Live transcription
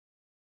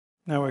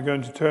Now we're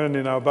going to turn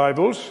in our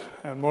Bibles,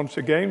 and once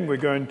again we're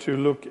going to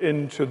look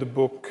into the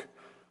book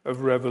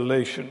of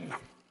Revelation.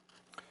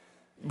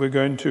 We're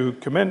going to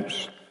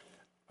commence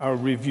our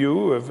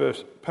review of a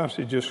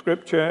passage of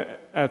Scripture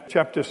at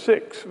chapter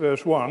 6,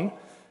 verse 1,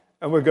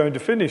 and we're going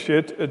to finish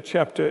it at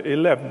chapter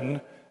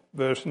 11,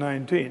 verse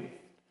 19.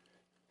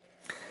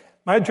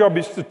 My job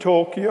is to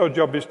talk, your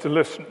job is to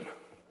listen.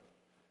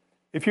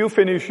 If you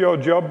finish your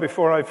job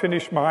before I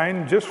finish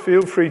mine, just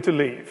feel free to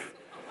leave.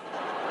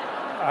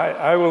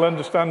 I will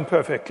understand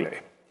perfectly,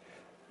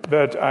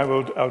 but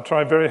I'll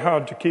try very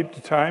hard to keep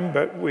the time,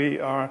 but we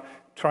are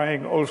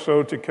trying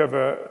also to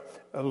cover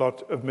a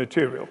lot of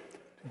material,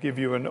 to give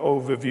you an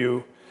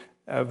overview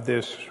of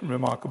this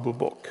remarkable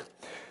book.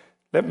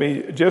 Let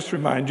me just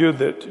remind you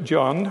that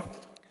John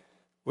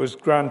was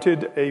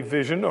granted a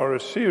vision or a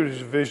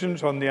series of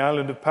visions on the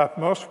island of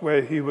Patmos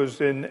where he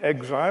was in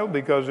exile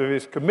because of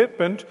his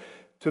commitment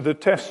to the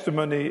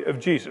testimony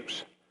of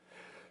Jesus.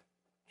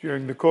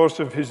 During the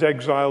course of his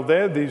exile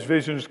there, these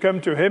visions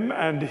come to him,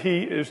 and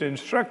he is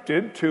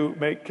instructed to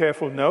make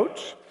careful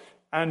notes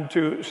and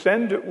to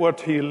send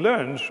what he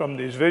learns from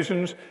these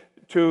visions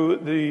to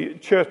the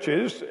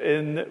churches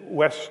in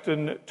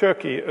Western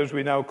Turkey, as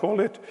we now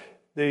call it,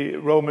 the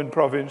Roman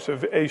province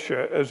of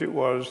Asia, as it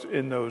was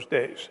in those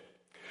days.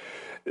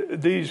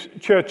 These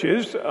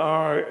churches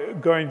are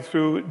going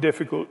through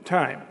difficult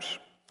times.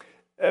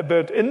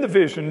 But in the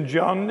vision,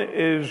 John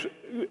is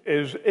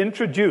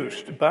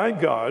introduced by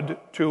God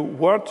to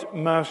what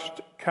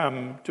must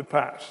come to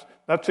pass.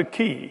 That's a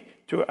key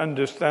to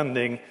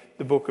understanding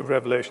the book of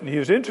Revelation. He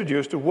is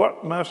introduced to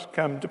what must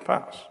come to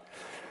pass.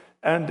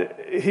 And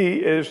he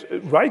is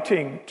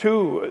writing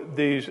to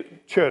these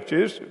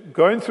churches,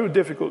 going through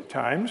difficult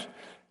times,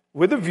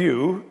 with a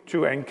view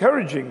to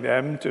encouraging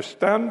them to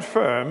stand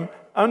firm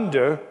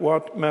under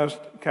what must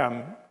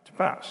come to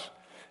pass.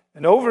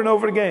 And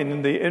over again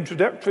in the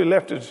introductory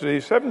letters to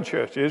these 7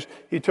 churches,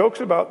 he talks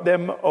about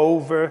them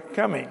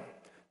overcoming.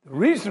 The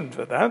reason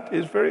for that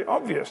is very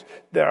obvious.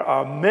 There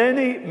are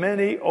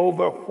many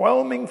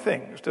overwhelming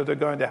things that are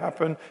going to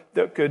happen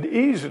that could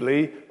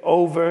easily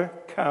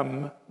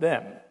overcome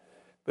them.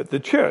 But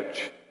the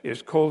church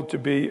is called to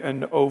be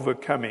an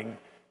overcoming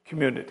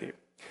community.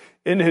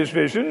 In his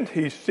vision,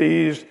 he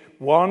sees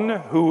one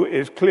who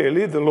is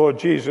clearly the Lord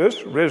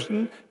Jesus,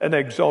 risen and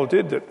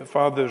exalted at the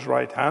Father's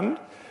right hand.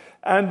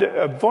 And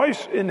a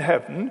voice in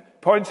heaven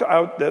points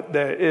out that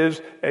there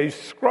is a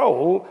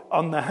scroll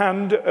on the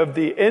hand of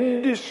the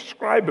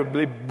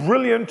indescribably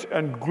brilliant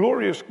and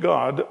glorious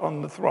God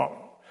on the throne.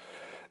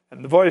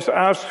 And the voice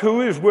asks,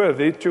 who is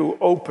worthy to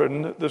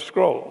open the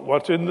scroll?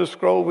 What's in the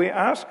scroll, we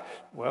ask?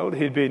 Well,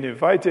 he'd been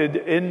invited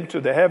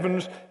into the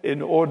heavens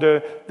in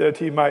order that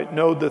he might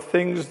know the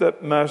things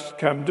that must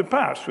come to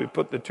pass. We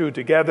put the two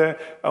together,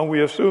 and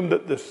we assume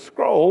that the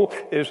scroll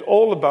is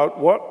all about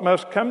what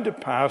must come to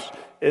pass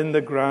in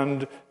the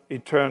grand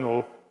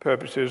eternal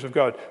purposes of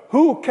God.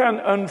 Who can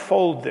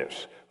unfold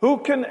this? Who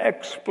can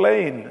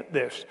explain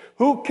this?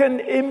 Who can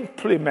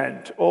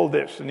implement all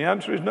this? And the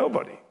answer is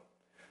nobody.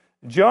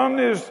 John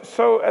is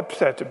so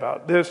upset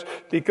about this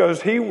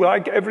because he,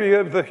 like every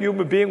other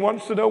human being,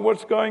 wants to know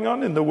what's going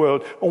on in the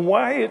world and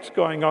why it's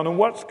going on and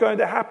what's going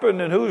to happen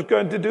and who's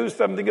going to do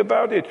something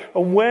about it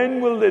and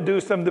when will they do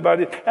something about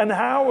it and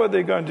how are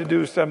they going to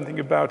do something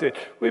about it.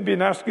 We've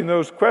been asking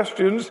those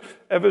questions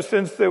ever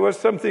since there was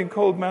something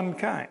called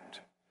mankind.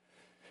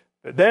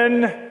 But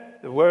then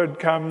the word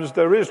comes,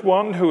 there is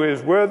one who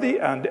is worthy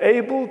and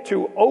able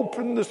to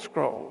open the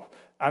scroll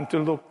and to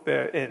look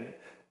therein.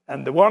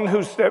 And the one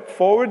who stepped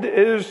forward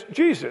is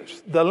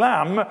Jesus, the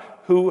Lamb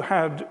who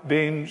had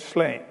been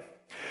slain.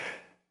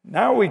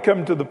 Now we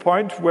come to the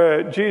point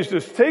where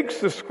Jesus takes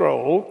the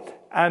scroll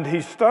and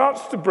he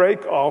starts to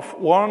break off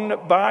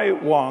one by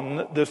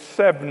one the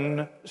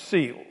 7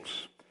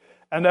 seals.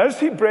 And as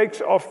he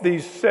breaks off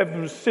these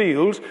 7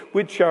 seals,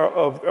 which are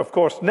of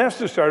course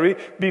necessary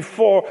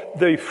before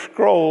the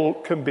scroll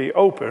can be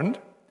opened,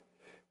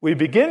 we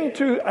begin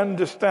to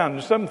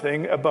understand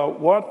something about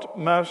what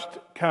must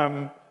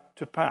come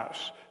to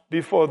pass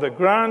before the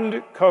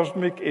grand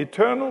cosmic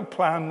eternal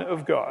plan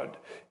of God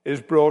is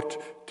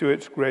brought to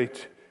its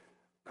great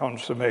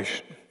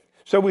consummation.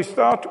 So we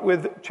start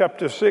with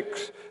chapter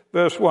 6,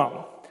 verse 1.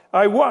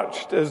 I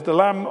watched as the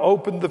Lamb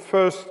opened the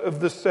first of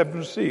the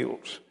 7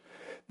 seals.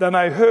 Then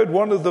I heard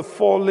one of the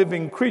 4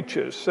 living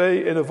creatures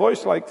say in a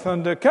voice like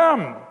thunder,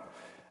 "Come!"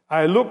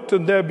 I looked,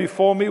 and there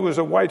before me was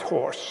a white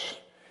horse.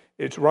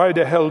 Its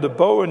rider held a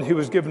bow, and he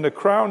was given a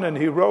crown, and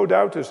he rode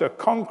out as a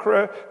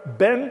conqueror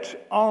bent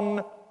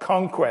on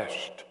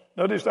conquest.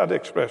 Notice that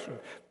expression,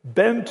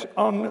 bent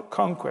on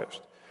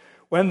conquest.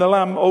 When the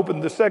Lamb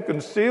opened the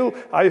 2nd seal,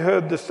 I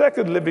heard the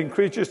 2nd living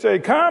creature say,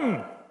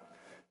 "Come!"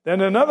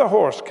 Then another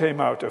horse came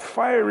out, a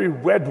fiery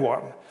red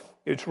one.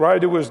 Its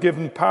rider was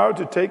given power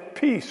to take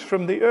peace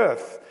from the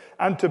earth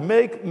and to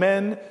make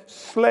men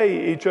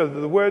slay each other.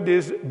 The word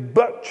is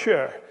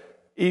butcher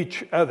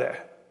each other.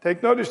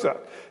 Take notice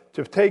that.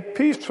 To take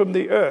peace from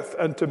the earth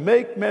and to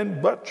make men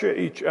butcher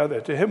each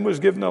other. To him was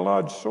given a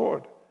large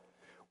sword.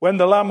 When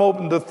the Lamb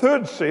opened the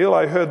third seal,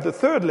 I heard the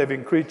third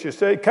living creature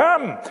say,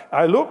 "Come!"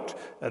 I looked,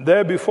 and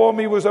there before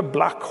me was a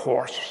black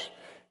horse.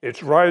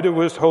 Its rider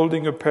was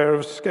holding a pair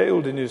of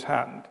scales in his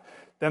hand.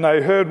 Then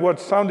I heard what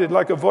sounded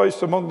like a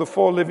voice among the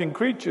four living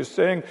creatures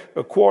saying,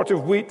 "A quart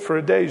of wheat for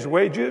a day's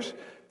wages,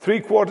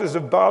 3/4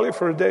 of barley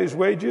for a day's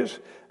wages,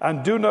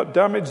 and do not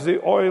damage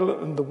the oil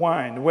and the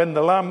wine." When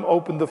the Lamb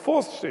opened the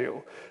fourth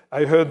seal,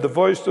 I heard the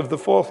voice of the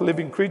fourth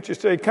living creature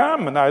say,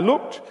 "Come!" And I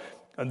looked,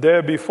 and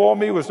there before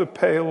me was a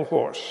pale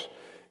horse.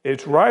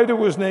 Its rider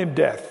was named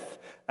Death,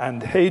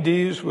 and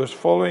Hades was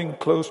following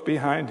close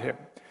behind him.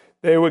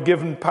 They were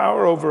given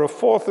power over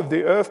 1/4 of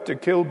the earth to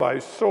kill by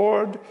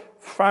sword,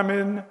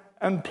 famine,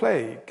 and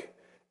plague,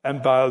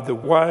 and by the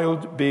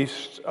wild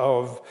beasts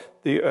of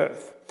the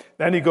earth.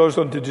 Then he goes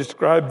on to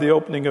describe the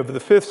opening of the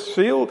fifth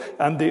seal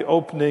and the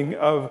opening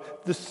of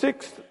the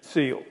sixth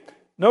seal.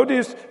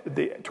 Notice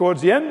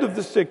towards the end of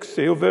the sixth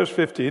seal, verse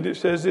 15, it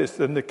says this: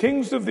 "Then the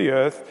kings of the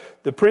earth,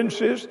 the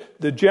princes,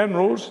 the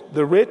generals,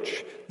 the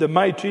rich, the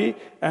mighty,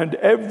 and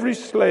every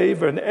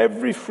slave and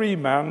every free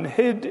man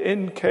hid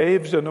in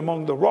caves and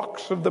among the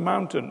rocks of the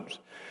mountains.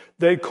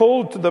 They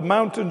called to the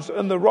mountains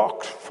and the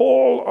rocks,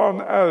 'Fall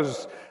on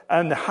us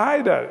and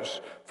hide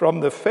us from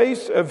the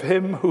face of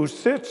him who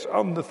sits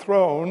on the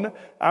throne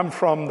and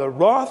from the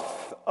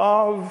wrath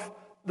of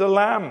the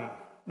Lamb.'"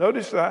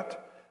 Notice that.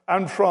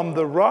 "And from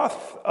the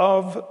wrath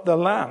of the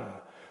Lamb.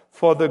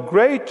 For the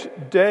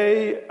great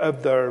day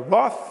of their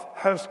wrath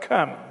has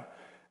come,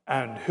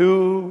 and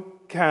who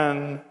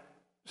can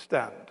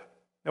stand?"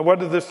 Now,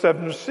 what are the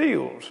seven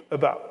seals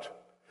about?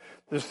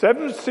 The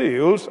seven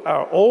seals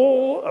are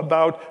all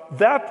about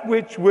that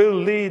which will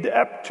lead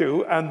up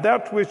to and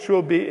that which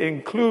will be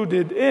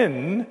included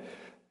in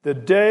the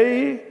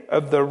day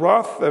of the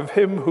wrath of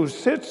him who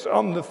sits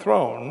on the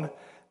throne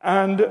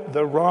and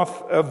the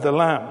wrath of the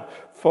Lamb.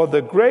 For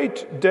the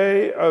great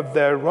day of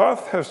their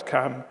wrath has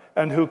come,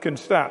 and who can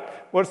stand?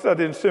 What's that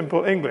in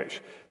simple English?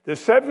 The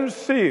seven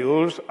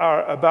seals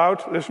are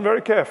about, listen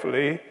very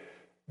carefully,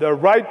 the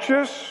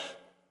righteous,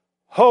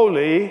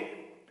 holy,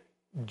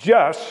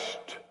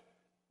 just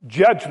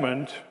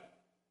judgment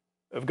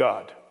of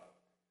God.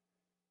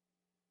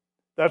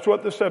 That's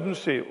what the seven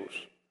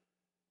seals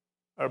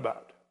are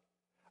about.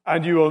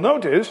 And you will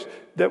notice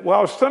that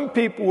while some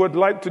people would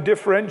like to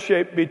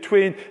differentiate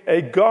between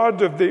a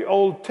God of the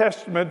Old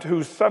Testament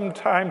who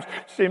sometimes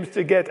seems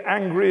to get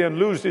angry and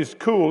lose his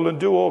cool and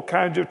do all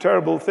kinds of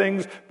terrible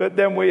things, but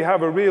then we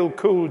have a real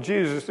cool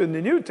Jesus in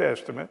the New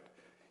Testament,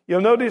 you'll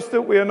notice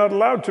that we are not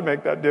allowed to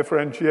make that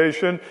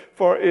differentiation,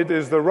 for it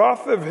is the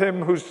wrath of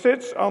him who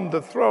sits on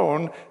the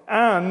throne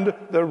and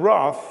the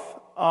wrath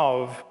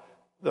of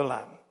the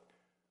Lamb.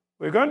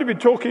 We're going to be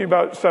talking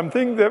about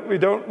something that we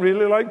don't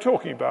really like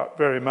talking about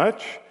very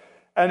much,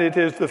 and it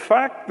is the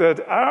fact that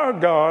our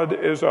God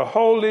is a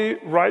holy,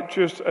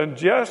 righteous, and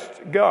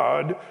just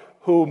God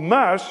who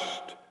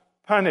must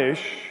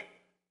punish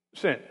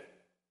sin.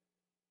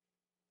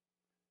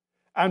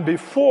 And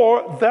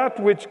before that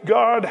which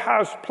God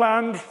has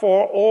planned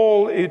for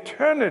all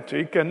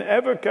eternity can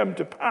ever come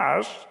to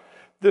pass,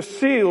 the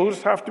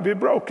seals have to be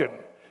broken.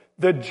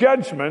 The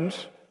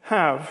judgments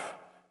have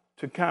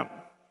to come.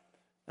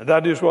 And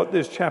that is what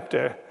this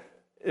chapter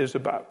is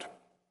about.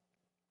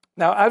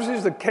 Now, as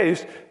is the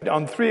case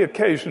on 3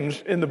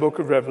 occasions in the book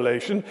of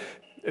Revelation,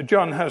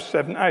 John has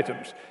 7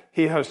 items.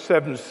 He has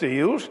 7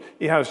 seals,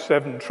 he has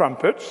 7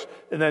 trumpets,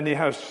 and then he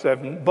has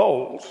 7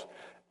 bowls.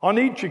 On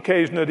each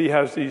occasion that he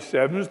has these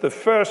 7s, the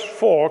first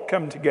 4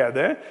 come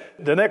together,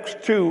 the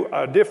next 2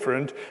 are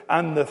different,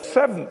 and the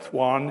 7th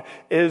one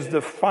is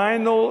the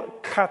final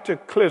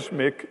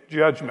cataclysmic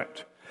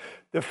judgment.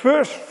 The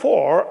first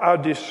 4 are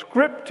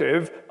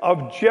descriptive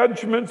of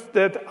judgments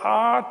that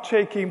are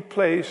taking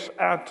place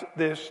at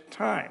this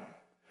time.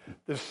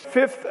 The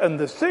 5th and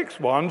the 6th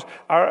ones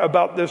are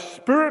about the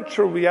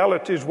spiritual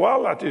realities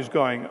while that is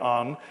going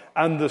on,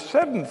 and the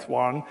 7th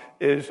one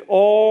is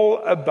all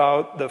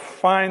about the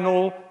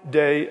final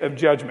day of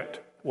judgment.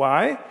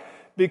 Why?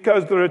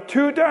 Because there are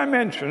 2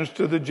 dimensions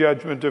to the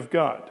judgment of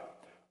God.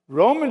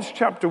 Romans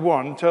chapter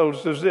 1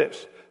 tells us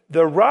this: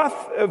 the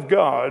wrath of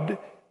God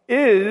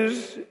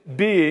is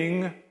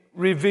being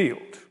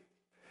revealed.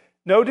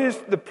 Notice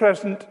the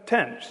present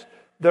tense.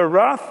 The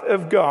wrath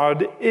of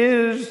God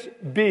is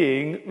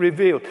being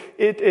revealed.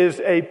 It is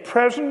a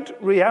present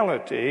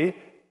reality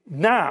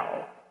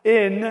now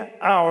in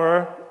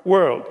our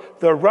world.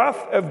 The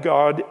wrath of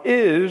God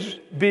is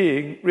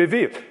being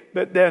revealed.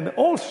 But then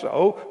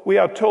also we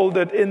are told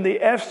that in the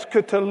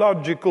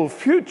eschatological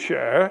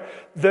future,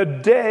 the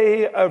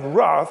day of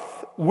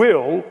wrath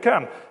will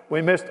come.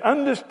 We must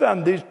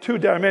understand these 2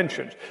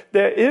 dimensions.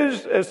 There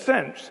is a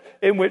sense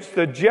in which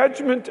the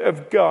judgment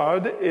of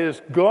God is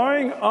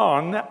going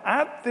on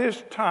at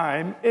this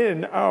time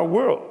in our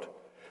world.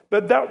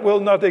 But that will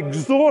not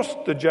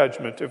exhaust the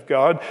judgment of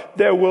God.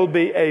 There will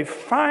be a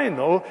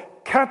final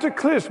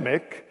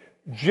cataclysmic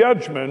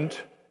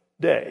judgment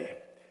day.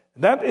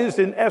 That is,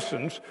 in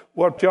essence,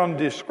 what John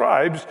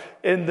describes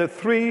in the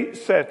 3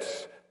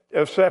 sets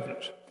of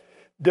 7s.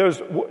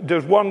 Does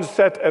one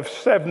set of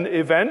 7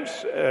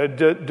 events?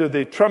 Do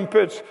the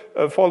trumpets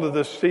follow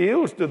the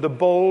seals? Do the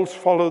bowls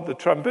follow the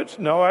trumpets?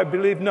 No, I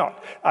believe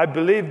not. I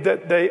believe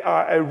that they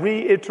are a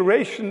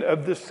reiteration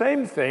of the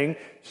same thing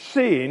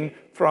seen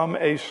from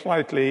a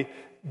slightly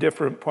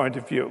different point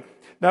of view.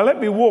 Now, let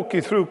me walk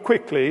you through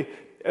quickly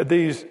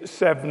these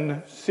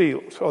 7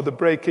 seals, or the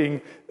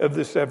breaking of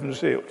the 7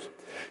 seals.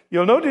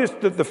 You'll notice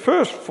that the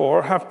first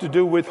 4 have to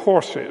do with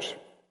horses.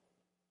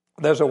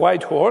 There's a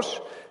white horse,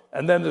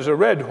 and then there's a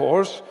red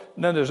horse,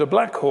 and then there's a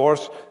black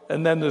horse,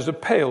 and then there's a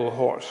pale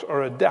horse,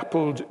 or a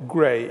dappled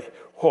gray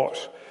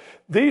horse.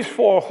 These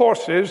 4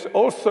 horses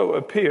also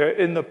appear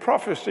in the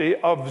prophecy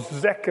of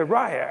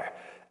Zechariah,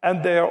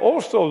 and they are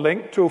also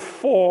linked to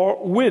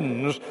 4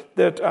 winds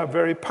that are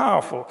very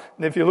powerful.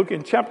 And if you look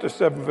in chapter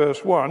 7,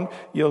 verse 1,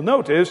 you'll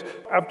notice,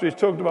 after he's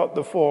talked about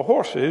the 4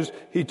 horses,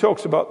 he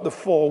talks about the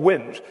 4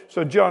 winds.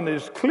 So John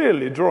is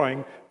clearly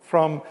drawing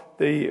from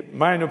the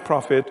minor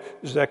prophet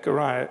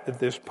Zechariah at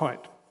this point.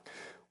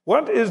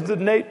 What is the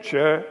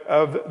nature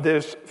of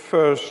this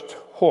first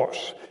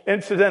horse?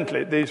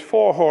 Incidentally, these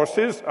 4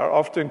 horses are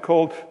often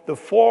called the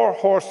 4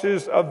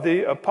 horses of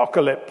the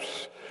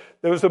apocalypse.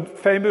 There was a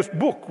famous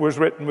book was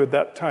written with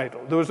that title.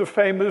 There was a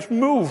famous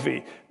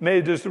movie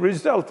made as a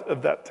result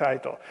of that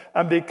title.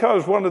 And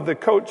because one of the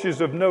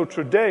coaches of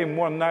Notre Dame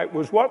one night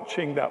was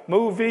watching that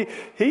movie,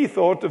 he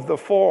thought of the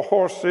 4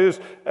 horses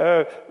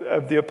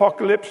of the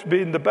apocalypse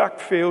being the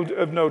backfield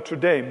of Notre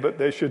Dame. But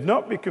they should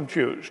not be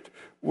confused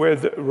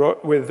with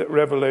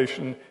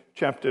Revelation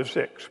chapter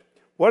 6.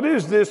 What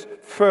is this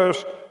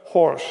first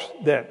horse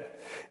then?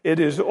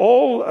 It is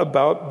all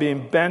about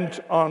being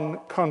bent on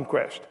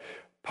conquest.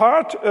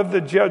 Part of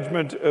the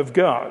judgment of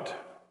God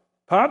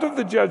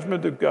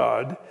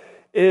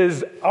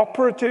is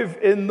operative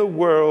in the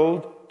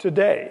world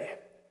today.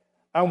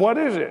 And what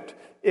is it?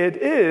 It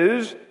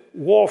is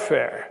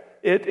warfare.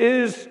 It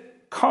is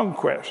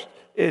conquest.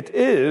 It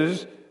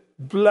is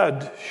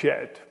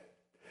bloodshed.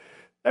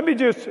 Let me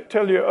just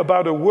tell you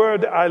about a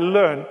word I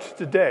learned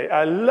today.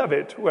 I love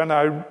it when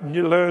I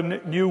learn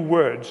new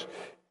words.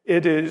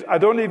 It is, I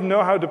don't even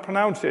know how to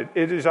pronounce it.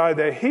 It is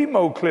either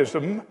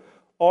hemoclism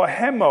or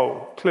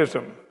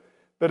hemoclism.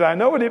 But I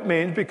know what it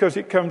means because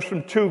it comes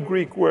from 2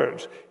 Greek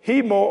words.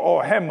 Hemo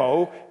or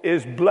hemo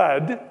is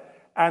blood,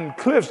 and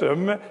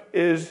clism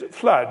is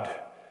flood.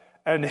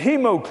 And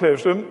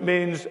hemoclism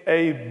means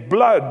a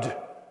blood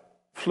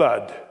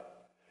flood.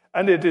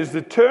 And it is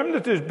the term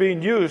that is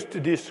being used to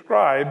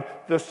describe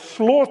the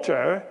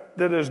slaughter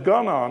that has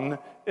gone on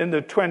in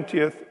the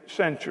 20th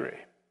century.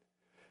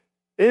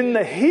 In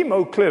the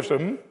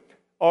hemoclism,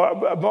 or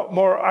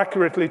more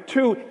accurately,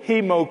 2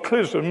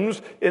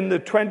 hemoclisms in the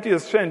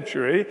 20th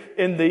century,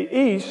 in the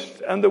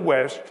East and the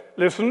West,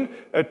 listen,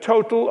 a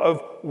total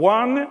of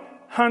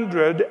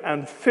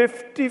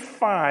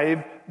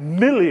 155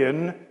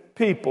 million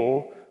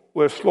people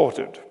were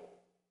slaughtered.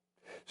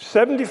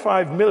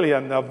 75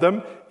 million of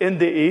them in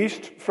the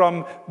East,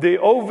 from the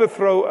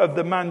overthrow of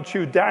the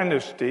Manchu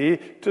dynasty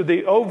to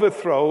the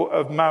overthrow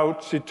of Mao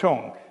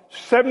Zedong.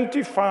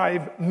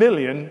 75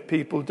 million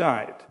people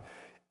died.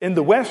 In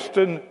the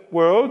Western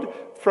world,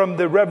 from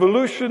the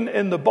revolution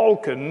in the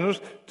Balkans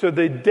to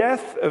the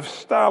death of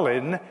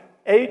Stalin,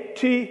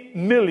 80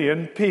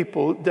 million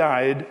people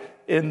died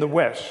in the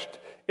West.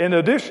 In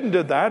addition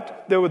to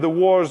that, there were the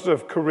wars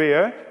of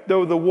Korea, there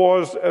were the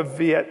wars of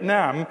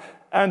Vietnam,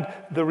 and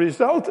the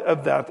result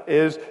of that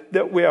is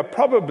that we are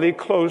probably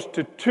close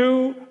to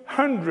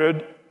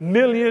 200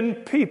 million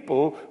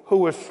people who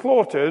were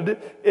slaughtered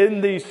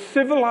in the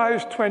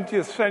civilized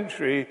 20th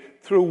century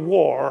through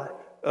war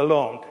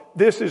alone.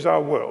 This is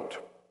our world.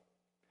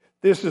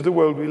 This is the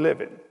world we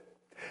live in.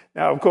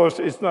 Now, of course,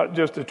 it's not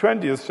just the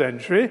 20th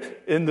century.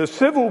 In the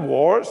Civil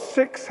War,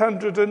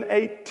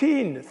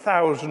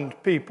 618,000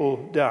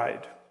 people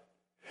died.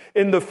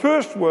 In the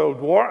First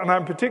World War, and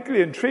I'm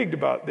particularly intrigued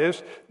about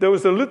this, there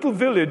was a little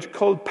village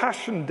called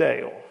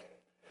Passchendaele.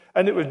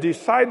 And it was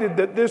decided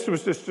that this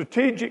was the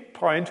strategic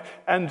point,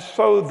 and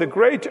so the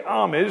great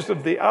armies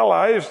of the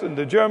Allies and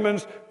the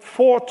Germans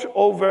fought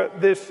over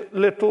this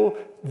little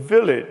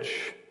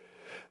village.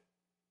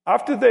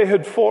 After they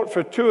had fought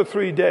for 2 or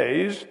 3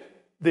 days,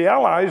 the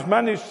Allies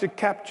managed to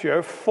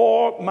capture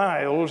 4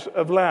 miles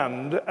of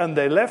land, and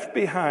they left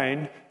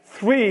behind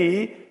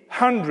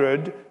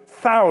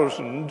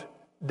 300,000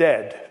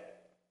 dead.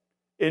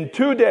 In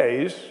 2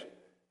 days,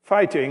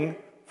 fighting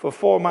for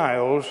 4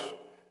 miles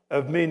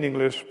of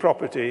meaningless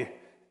property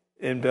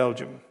in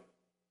Belgium.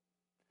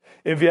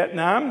 In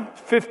Vietnam,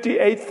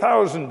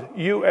 58,000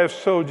 U.S.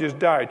 soldiers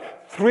died.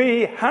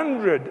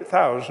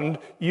 300,000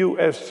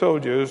 U.S.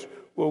 soldiers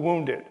were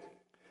wounded.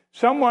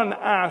 Someone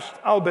asked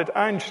Albert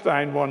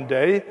Einstein one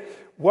day,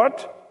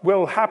 what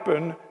will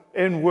happen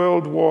in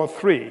World War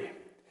III?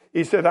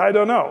 He said, I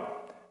don't know,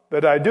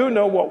 but I do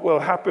know what will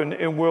happen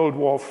in World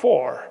War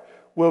IV.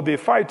 We'll be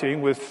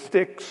fighting with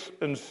sticks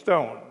and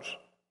stones.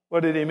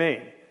 What did he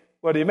mean?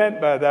 What he meant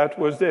by that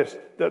was this,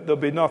 that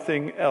there'll be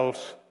nothing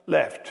else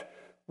left.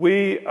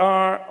 We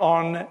are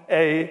on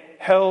a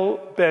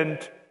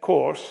hell-bent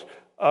course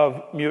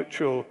of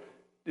mutual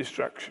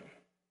destruction.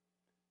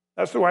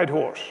 That's the white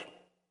horse.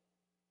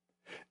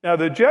 Now,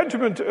 the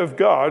judgment of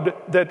God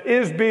that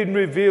is being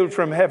revealed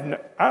from heaven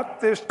at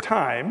this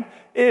time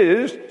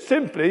is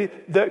simply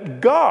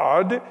that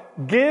God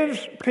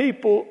gives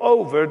people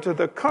over to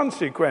the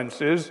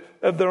consequences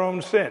of their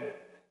own sin.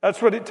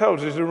 That's what it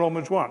tells us in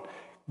Romans 1.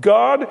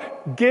 God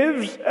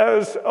gives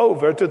us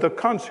over to the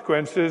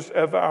consequences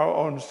of our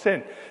own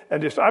sin.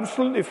 And it's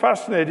absolutely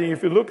fascinating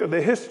if you look at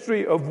the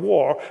history of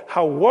war,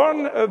 how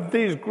one of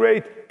these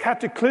great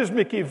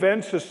cataclysmic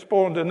events has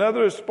spawned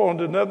another,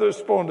 spawned another,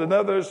 spawned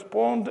another,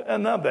 spawned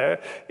another.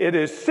 It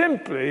is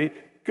simply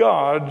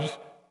God's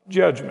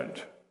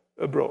judgment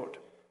abroad.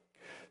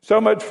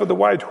 So much for the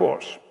white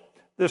horse.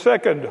 The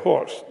second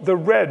horse, the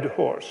red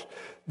horse.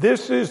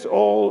 This is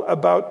all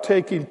about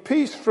taking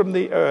peace from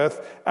the earth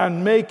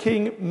and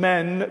making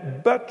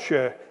men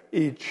butcher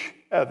each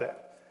other.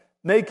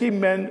 Making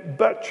men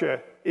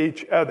butcher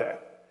each other.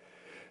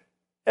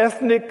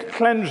 Ethnic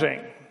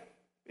cleansing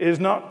is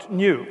not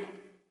new,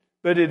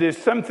 but it is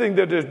something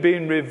that has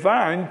been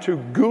refined to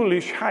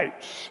ghoulish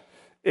heights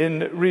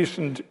in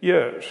recent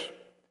years.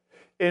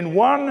 In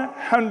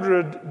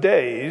 100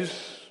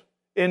 days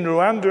in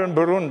Rwanda and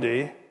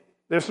Burundi,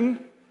 listen,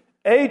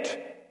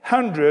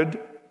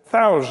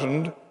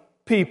 800,000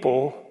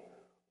 people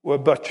were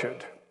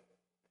butchered.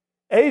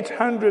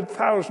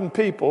 800,000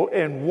 people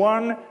in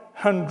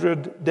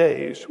 100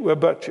 days were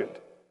butchered.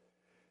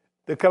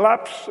 The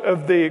collapse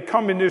of the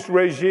communist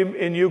regime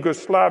in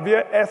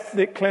Yugoslavia,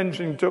 ethnic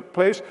cleansing took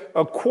place.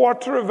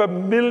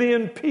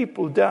 250,000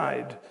 people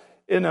died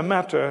in a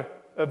matter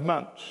of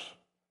months.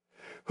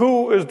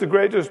 Who is the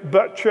greatest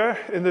butcher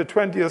in the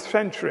 20th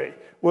century?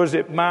 Was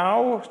it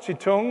Mao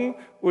Zedong?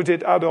 Was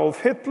it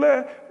Adolf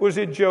Hitler? Was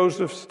it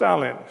Joseph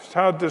Stalin? It's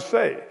hard to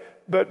say.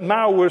 But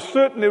Mao was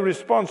certainly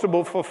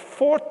responsible for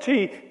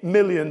 40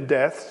 million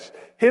deaths,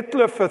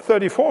 Hitler for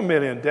 34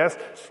 million deaths,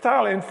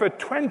 Stalin for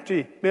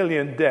 20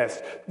 million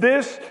deaths.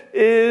 This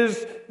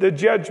is the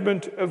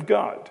judgment of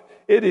God.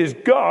 It is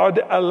God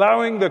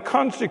allowing the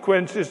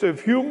consequences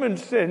of human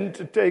sin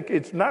to take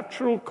its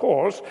natural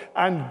course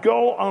and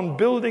go on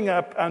building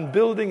up and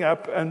building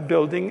up and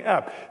building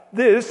up.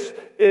 This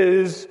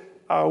is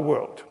our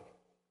world.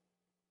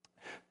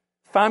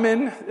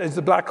 Famine is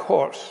the black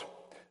horse.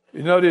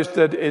 You notice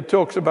that it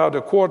talks about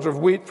a quarter of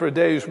wheat for a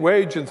day's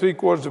wage and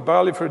 3/4 of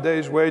barley for a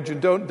day's wage,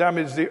 and don't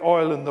damage the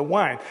oil and the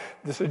wine.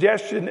 The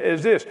suggestion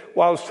is this: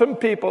 while some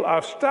people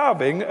are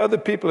starving, other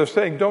people are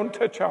saying, don't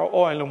touch our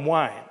oil and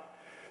wine.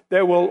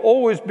 There will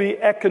always be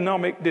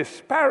economic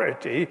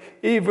disparity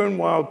even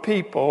while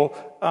people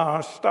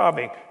are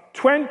starving.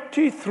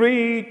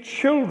 23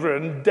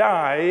 children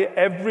die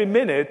every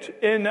minute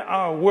in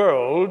our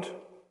world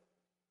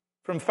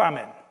from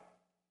famine.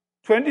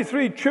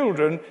 23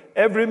 children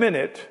every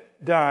minute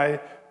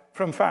die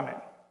from famine.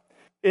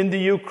 In the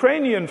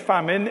Ukrainian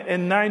famine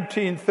in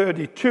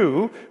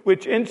 1932,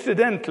 which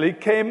incidentally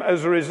came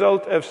as a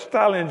result of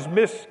Stalin's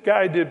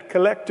misguided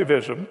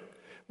collectivism,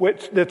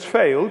 that's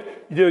failed.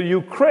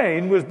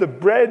 Ukraine was the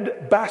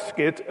bread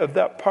basket of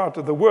that part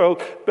of the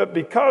world, but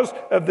because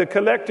of the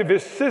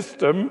collectivist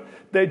system,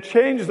 they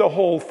changed the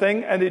whole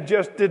thing and it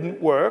just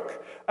didn't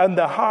work, and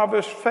the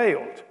harvest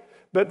failed.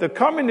 But the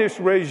communist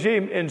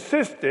regime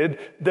insisted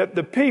that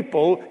the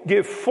people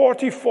give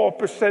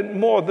 44%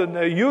 more than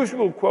their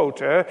usual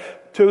quota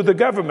to the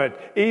government,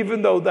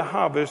 even though the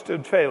harvest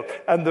had failed.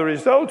 And the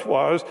result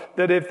was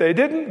that if they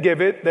didn't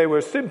give it, they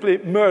were simply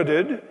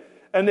murdered.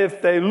 And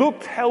if they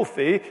looked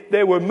healthy,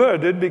 they were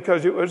murdered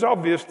because it was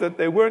obvious that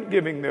they weren't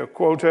giving their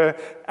quota.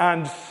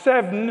 And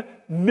 7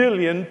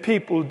 million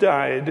people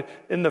died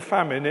in the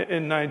famine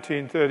in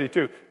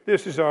 1932.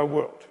 This is our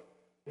world.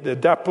 The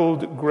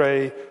dappled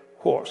grey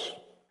horse.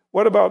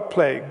 What about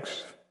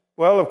plagues?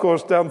 Well, of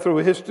course, down through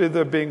history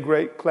there have been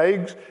great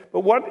plagues.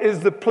 But what is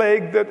the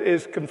plague that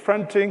is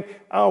confronting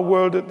our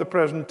world at the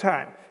present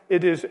time?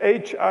 It is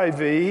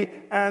HIV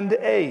and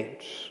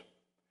AIDS.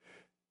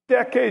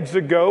 Decades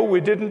ago,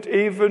 we didn't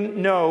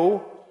even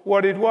know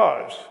what it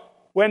was.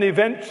 When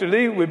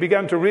eventually we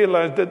began to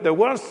realize that there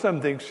was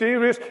something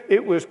serious,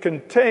 it was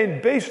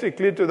contained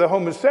basically to the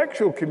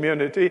homosexual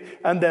community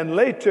and then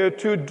later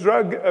to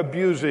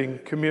drug-abusing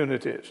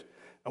communities.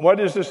 And what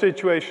is the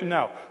situation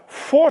now?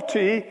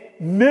 40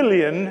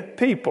 million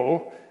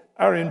people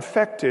are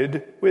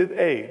infected with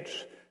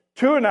AIDS.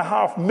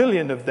 2.5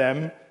 million of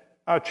them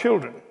are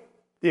children.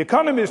 The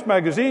Economist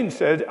magazine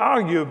said,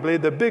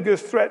 arguably, the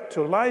biggest threat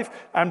to life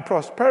and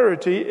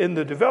prosperity in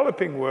the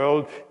developing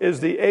world is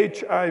the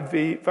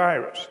HIV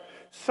virus.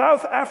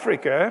 South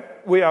Africa,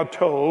 we are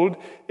told,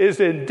 is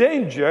in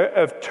danger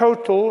of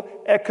total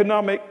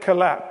economic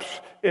collapse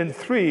in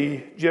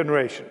 3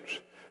 generations.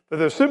 For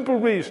the simple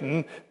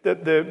reason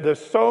that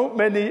so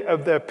many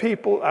of their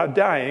people are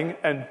dying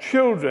and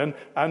children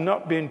are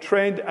not being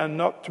trained and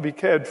not to be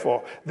cared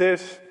for.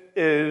 This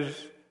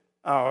is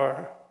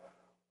our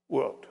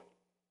world.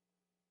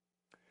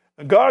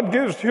 God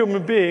gives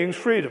human beings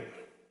freedom.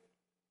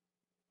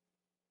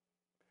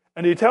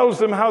 And he tells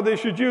them how they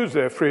should use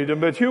their freedom,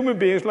 but human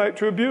beings like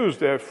to abuse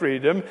their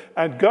freedom,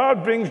 and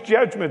God brings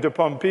judgment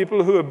upon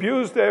people who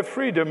abuse their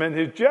freedom, and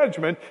his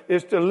judgment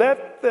is to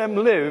let them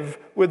live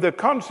with the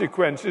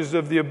consequences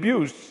of the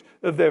abuse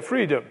of their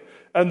freedom.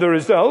 And the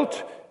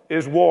result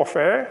is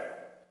warfare,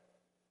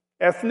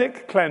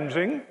 ethnic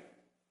cleansing,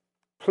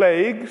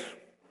 plagues,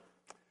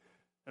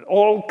 and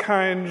all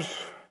kinds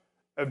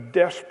of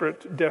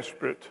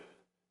desperate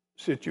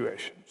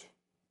situations.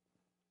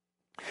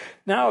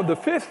 Now, the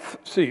fifth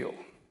seal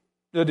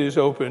that is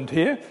opened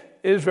here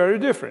is very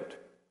different.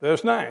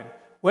 Verse 9.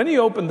 When he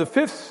opened the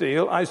fifth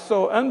seal, I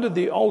saw under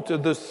the altar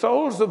the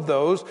souls of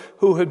those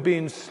who had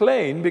been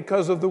slain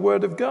because of the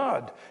word of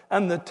God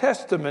and the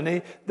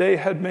testimony they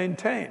had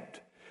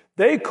maintained.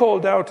 They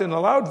called out in a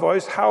loud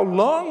voice, "How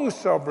long,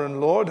 sovereign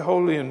Lord,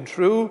 holy and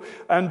true,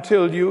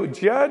 until you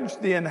judge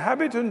the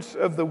inhabitants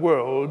of the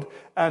world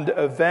and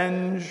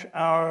avenge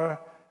our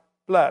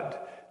blood?"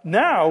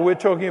 Now we're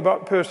talking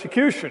about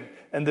persecution,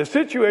 and the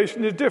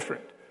situation is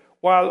different.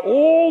 While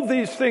all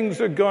these things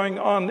are going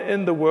on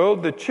in the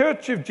world, the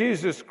Church of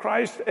Jesus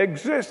Christ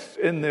exists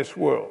in this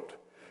world.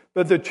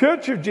 But the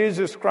Church of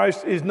Jesus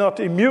Christ is not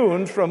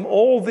immune from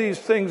all these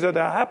things that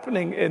are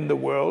happening in the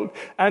world.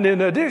 And in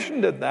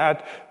addition to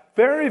that,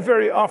 very,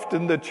 very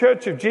often the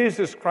Church of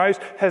Jesus Christ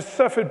has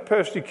suffered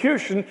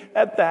persecution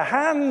at the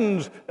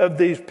hands of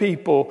these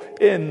people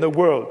in the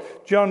world.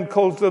 John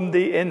calls them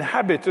the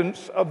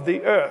inhabitants of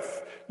the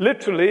earth.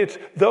 Literally, it's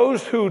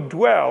those who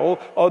dwell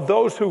or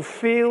those who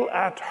feel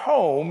at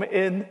home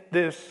in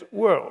this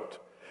world.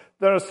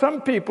 There are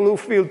some people who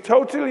feel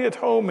totally at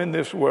home in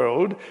this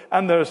world,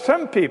 and there are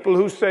some people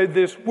who say,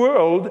 this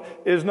world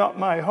is not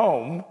my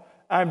home,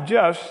 I'm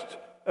just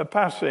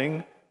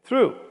passing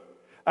through.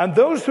 And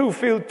those who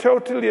feel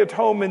totally at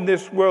home in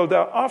this world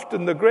are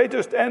often the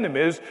greatest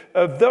enemies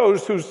of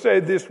those who say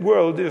this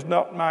world is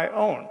not my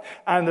own.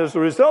 And as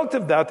a result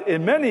of that,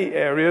 in many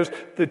areas,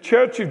 the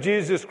Church of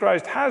Jesus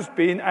Christ has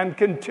been and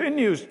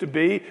continues to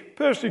be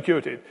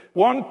persecuted.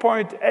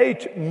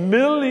 1.8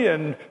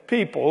 million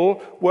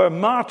people were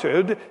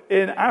martyred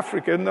in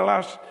Africa in the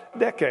last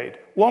decade.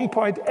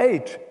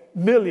 1.8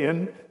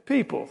 million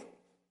people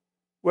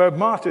were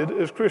martyred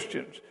as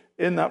Christians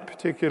in that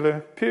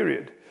particular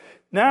period.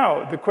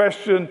 Now, the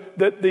question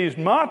that these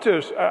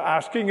martyrs are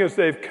asking as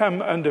they've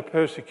come under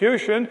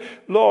persecution,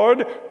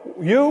 Lord,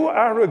 you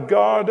are a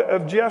God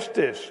of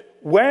justice.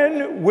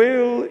 When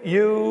will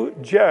you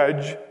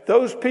judge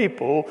those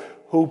people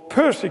who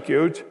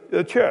persecute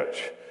the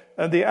church?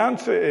 And the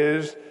answer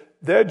is,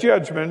 their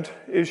judgment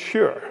is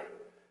sure,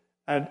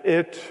 and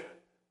it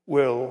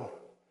will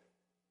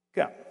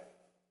come.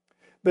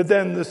 But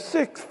then the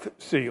sixth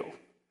seal.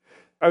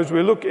 As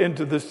we look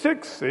into the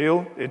sixth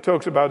seal, it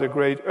talks about a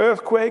great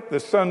earthquake. The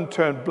sun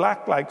turned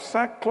black like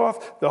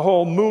sackcloth. The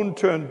whole moon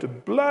turned to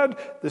blood.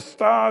 The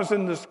stars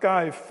in the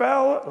sky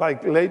fell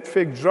like late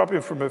figs dropping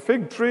from a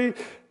fig tree.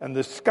 And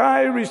the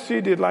sky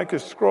receded like a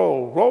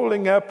scroll,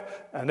 rolling up,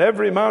 and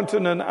every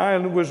mountain and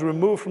island was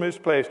removed from its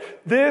place.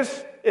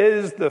 This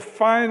is the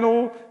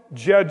final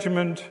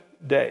judgment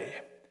day.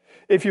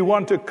 If you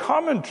want a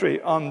commentary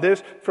on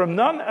this from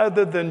none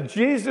other than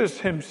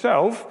Jesus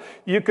himself,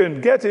 you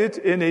can get it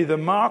in either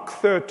Mark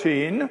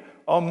 13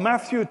 or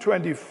Matthew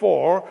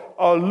 24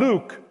 or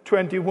Luke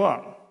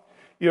 21.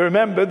 You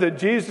remember that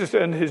Jesus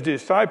and his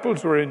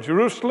disciples were in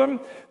Jerusalem.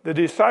 The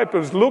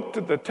disciples looked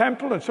at the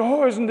temple and said,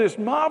 "Oh, isn't this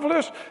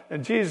marvelous?"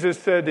 And Jesus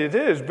said, "It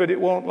is, but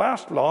it won't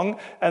last long."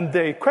 And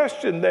they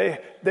questioned, they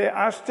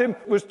asked him,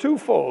 was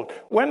twofold.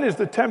 When is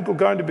the temple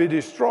going to be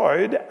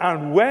destroyed?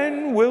 And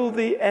when will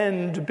the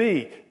end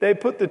be? They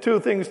put the two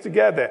things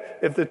together.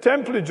 If the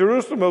temple in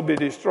Jerusalem will be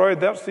destroyed,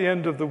 that's the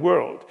end of the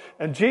world.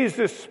 And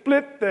Jesus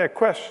split their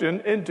question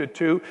into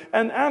two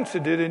and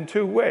answered it in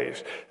two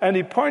ways. And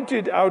he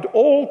pointed out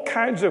all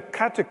kinds of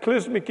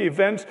cataclysmic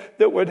events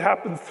that would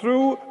happen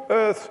through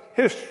Earth's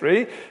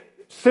history,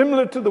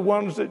 similar to the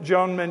ones that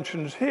John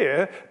mentions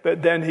here,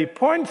 but then he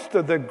points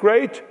to the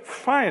great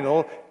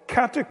final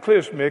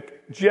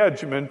cataclysmic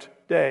judgment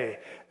day.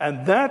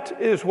 And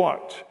that is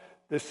what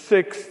the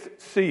sixth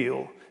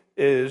seal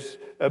is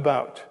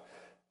about.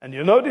 And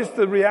you notice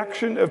the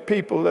reaction of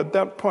people at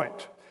that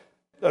point.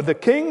 The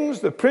kings,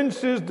 the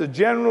princes, the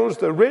generals,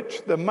 the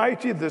rich, the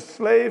mighty, the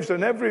slaves,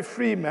 and every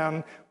free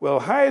man will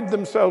hide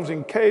themselves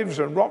in caves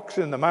and rocks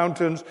in the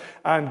mountains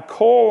and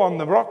call on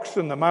the rocks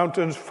and the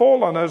mountains,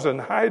 fall on us and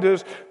hide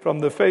us from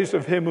the face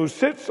of him who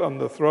sits on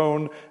the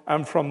throne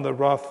and from the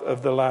wrath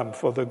of the Lamb.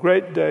 For the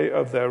great day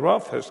of their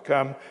wrath has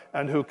come,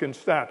 and who can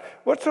stand?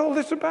 What's all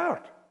this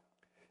about?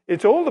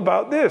 It's all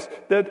about this,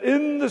 that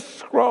in the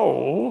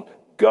scroll,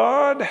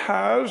 God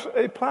has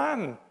a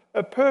plan.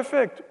 A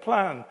perfect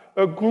plan,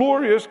 a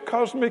glorious,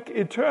 cosmic,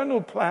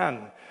 eternal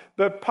plan.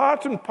 But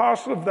part and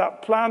parcel of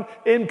that plan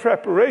in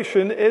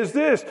preparation is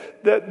this,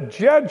 that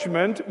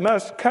judgment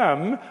must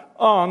come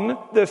on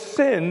the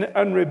sin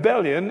and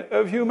rebellion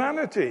of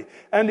humanity.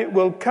 And it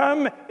will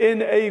come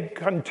in a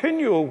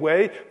continual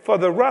way, for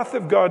the wrath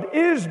of God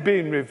is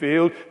being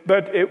revealed,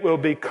 but it will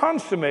be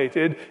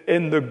consummated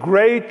in the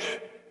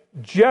great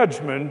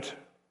judgment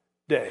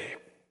day.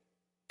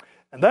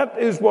 And that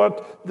is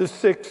what the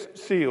 6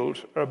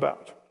 seals are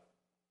about.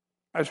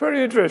 It's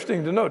very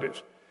interesting to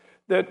notice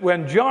that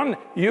when John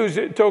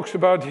talks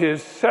about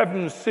his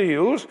 7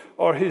 seals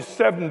or his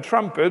 7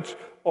 trumpets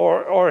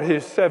or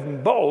his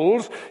 7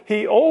 bowls,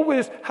 he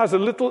always has a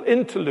little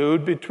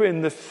interlude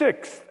between the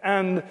 6th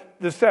and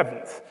the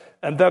 7th.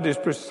 And that is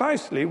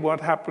precisely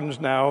what happens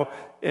now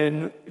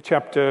in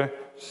chapter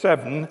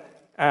 7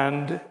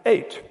 and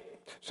 8.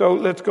 So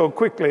let's go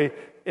quickly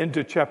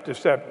into chapter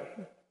 7.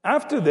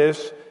 After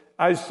this,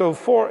 I saw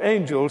 4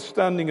 angels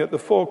standing at the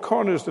 4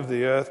 corners of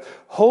the earth,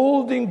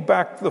 holding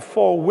back the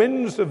 4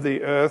 winds of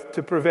the earth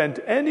to prevent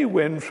any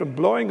wind from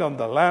blowing on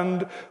the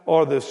land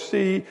or the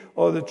sea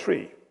or the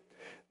tree.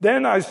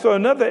 Then I saw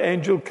another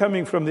angel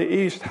coming from the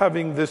east,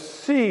 having the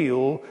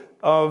seal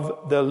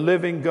of the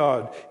living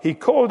God. He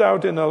called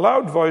out in a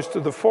loud voice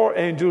to the 4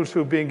 angels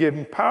who've been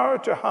given power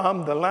to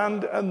harm the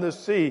land and the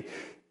sea.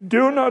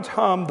 Do not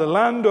harm the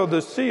land or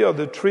the sea or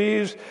the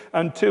trees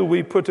until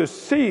we put a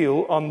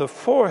seal on the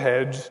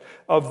foreheads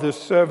of the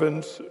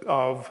servants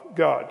of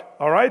God.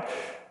 All right?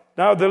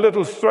 Now the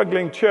little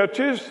struggling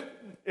churches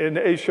in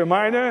Asia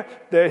Minor,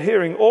 they're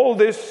hearing all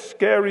this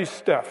scary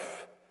stuff.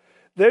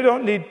 They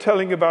don't need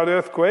telling about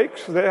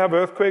earthquakes. They have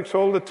earthquakes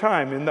all the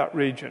time in that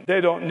region.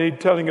 They don't need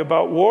telling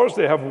about wars.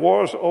 They have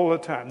wars all the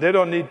time. They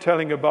don't need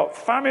telling about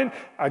famine.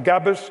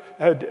 Agabus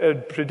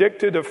had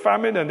predicted a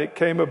famine, and it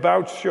came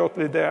about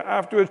shortly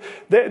thereafter.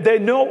 They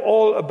know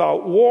all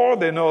about war.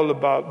 They know all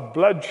about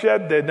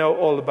bloodshed. They know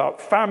all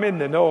about famine.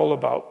 They know all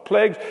about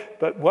plagues.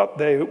 But what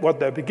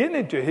they're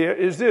beginning to hear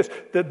is this,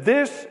 that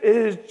this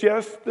is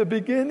just the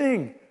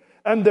beginning,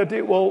 and that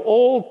it will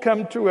all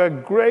come to a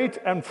great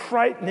and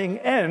frightening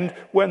end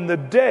when the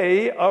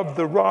day of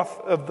the wrath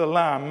of the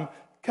Lamb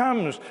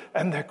comes.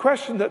 And the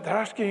question that they're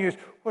asking is,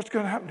 what's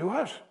going to happen to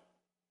us?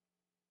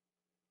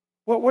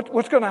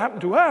 What's going to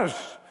happen to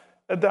us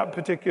at that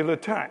particular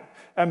time?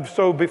 And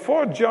so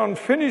before John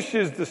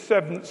finishes the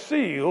 7th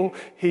seal,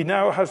 he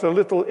now has a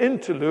little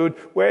interlude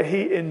where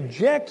he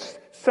injects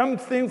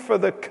something for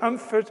the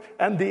comfort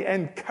and the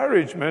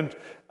encouragement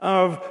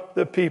of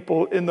the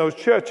people in those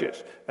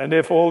churches. And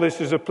if all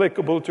this is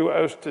applicable to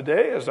us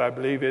today, as I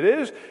believe it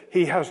is,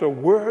 he has a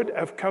word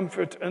of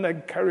comfort and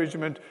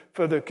encouragement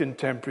for the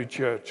contemporary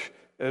church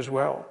as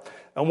well.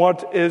 And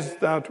what is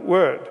that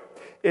word?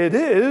 It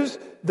is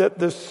that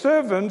the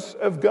servants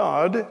of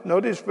God,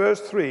 notice verse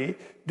 3,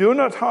 do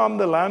not harm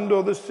the land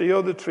or the sea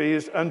or the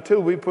trees until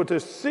we put a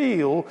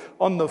seal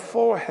on the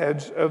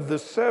foreheads of the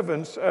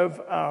servants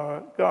of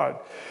our God.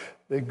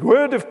 The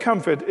word of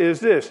comfort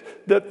is this,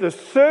 that the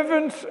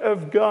servants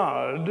of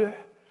God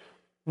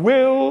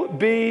will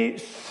be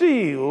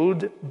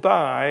sealed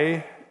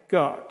by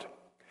God.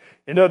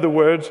 In other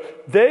words,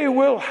 they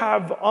will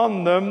have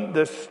on them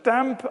the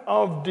stamp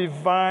of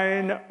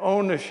divine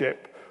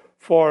ownership.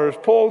 For as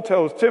Paul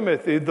tells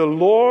Timothy, the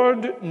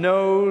Lord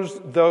knows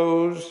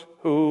those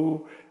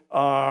who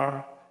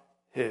are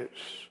his.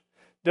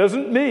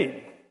 Doesn't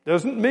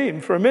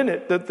mean for a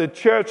minute that the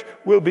church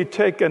will be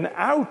taken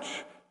out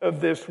of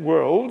this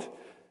world.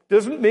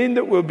 Doesn't mean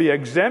that we'll be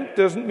exempt,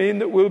 doesn't mean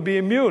that we'll be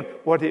immune.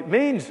 What it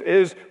means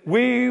is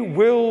we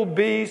will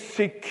be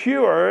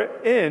secure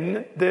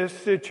in this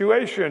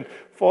situation.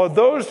 For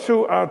those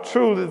who are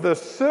truly the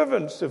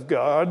servants of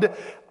God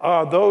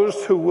are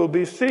those who will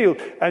be sealed.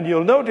 And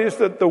you'll notice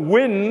that the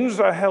winds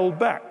are held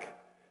back.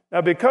 Now,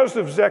 because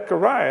of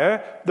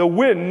Zechariah, the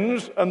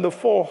winds and the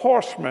 4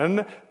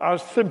 horsemen are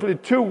simply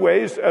 2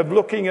 ways of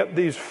looking at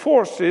these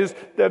forces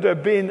that are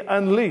being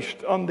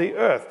unleashed on the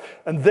earth.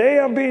 And they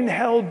are being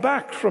held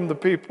back from the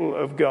people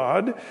of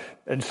God,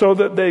 and so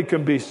that they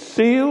can be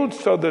sealed,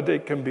 so that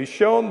it can be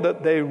shown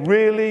that they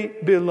really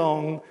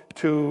belong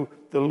to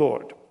the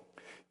Lord.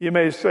 You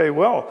may say,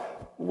 well,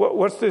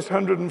 what's this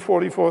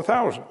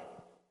 144,000?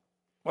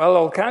 Well,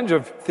 all kinds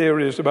of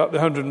theories about the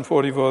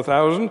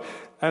 144,000,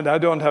 and I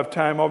don't have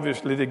time,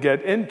 obviously, to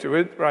get into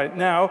it right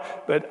now,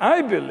 but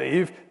I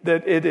believe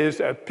that it is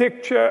a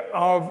picture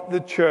of the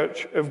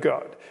church of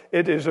God.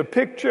 It is a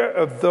picture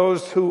of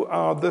those who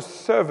are the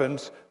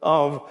servants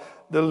of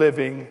the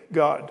living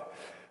God.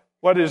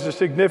 What is the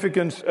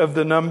significance of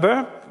the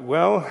number?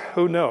 Well,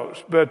 who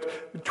knows?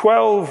 But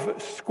 12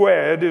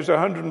 squared is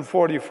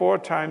 144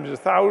 times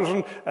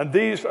 1,000, and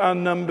these are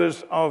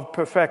numbers of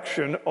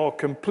perfection or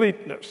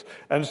completeness.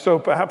 And so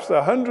perhaps the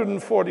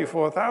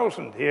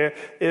 144,000 here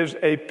is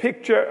a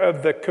picture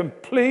of the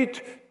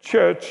complete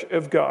church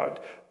of God,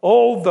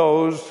 all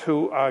those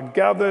who are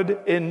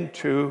gathered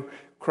into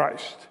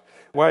Christ.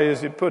 Why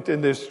is it put in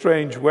this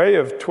strange way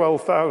of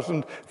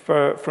 12,000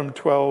 from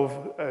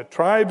 12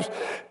 tribes?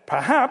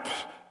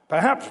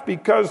 Perhaps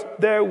because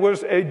there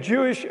was a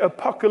Jewish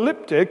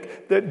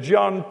apocalyptic that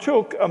John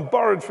took and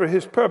borrowed for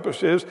his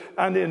purposes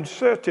and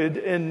inserted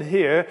in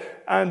here.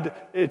 And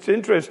it's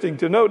interesting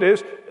to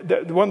notice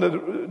that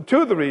 2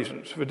 of the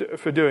reasons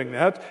for doing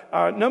that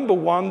are, number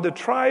 1, the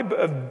tribe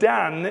of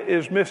Dan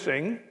is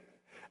missing.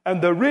 And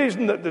the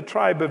reason that the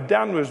tribe of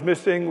Dan was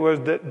missing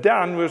was that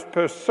Dan was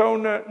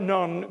persona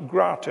non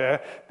grata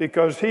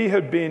because he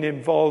had been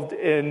involved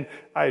in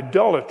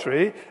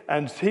idolatry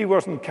and he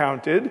wasn't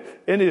counted.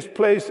 In his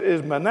place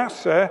is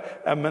Manasseh,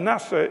 and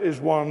Manasseh is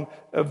one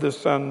of the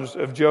sons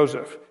of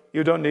Joseph.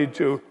 You don't need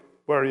to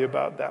worry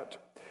about that.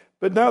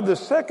 But now the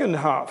second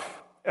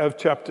half of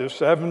chapter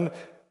 7,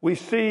 we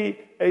see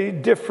a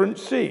different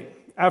scene.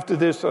 After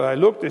this I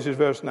looked, this is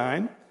verse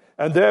 9,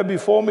 and there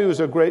before me was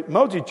a great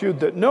multitude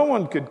that no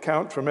one could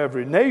count from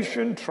every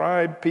nation,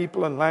 tribe,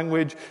 people, and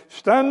language,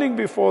 standing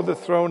before the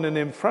throne and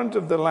in front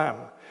of the Lamb.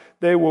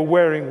 They were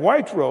wearing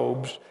white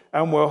robes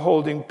and were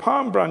holding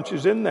palm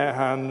branches in their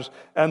hands,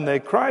 and they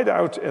cried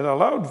out in a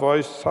loud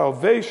voice,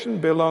 "Salvation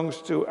belongs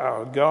to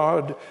our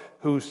God,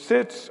 who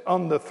sits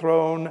on the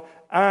throne,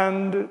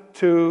 and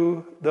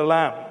to the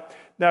Lamb."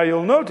 Now,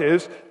 you'll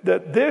notice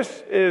that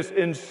this is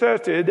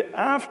inserted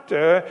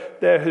after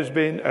there has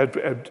been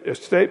a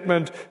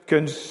statement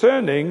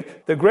concerning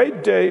the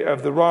great day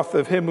of the wrath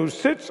of him who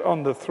sits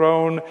on the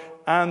throne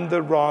and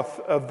the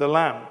wrath of the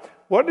Lamb.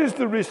 What is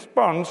the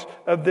response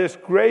of this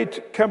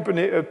great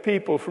company of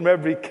people from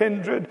every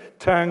kindred,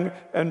 tongue,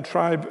 and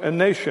tribe and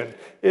nation?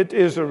 It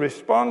is a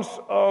response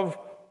of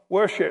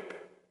worship.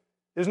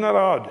 Isn't that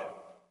odd?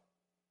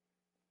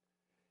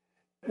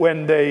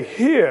 When they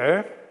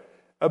hear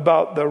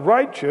about the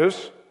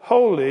righteous,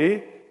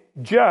 holy,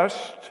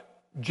 just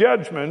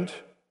judgment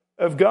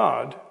of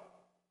God,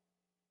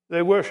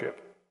 they worship.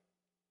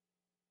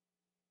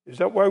 Is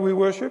that why we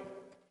worship?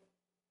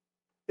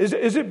 Is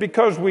it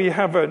because we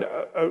have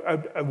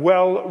a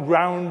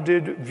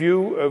well-rounded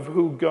view of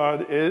who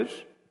God is?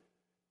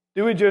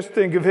 Do we just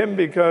think of him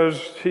because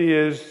he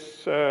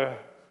is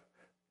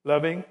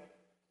loving,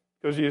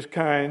 because he is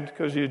kind,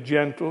 because he is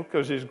gentle,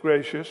 because he is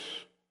gracious?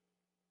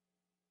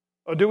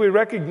 Or do we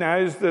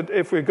recognize that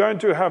if we're going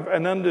to have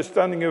an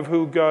understanding of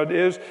who God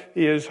is,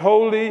 he is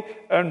holy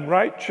and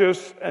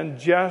righteous and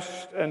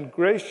just and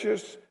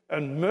gracious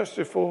and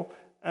merciful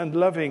and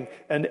loving.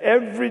 And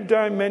every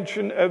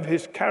dimension of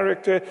his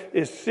character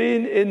is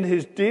seen in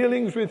his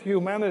dealings with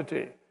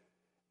humanity.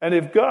 And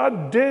if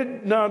God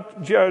did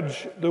not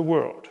judge the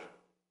world,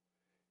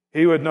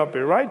 he would not be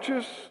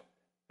righteous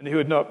and he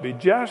would not be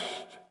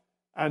just,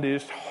 and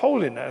his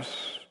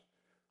holiness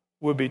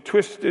would be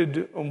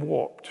twisted and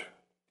warped.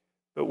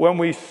 But when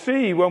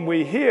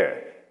we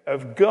hear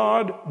of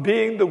God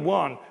being the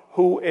one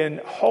who in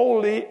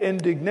holy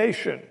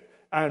indignation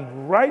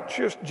and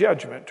righteous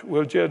judgment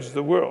will judge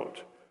the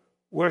world,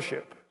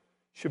 worship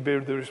should be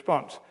the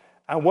response.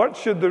 And what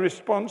should the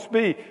response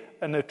be?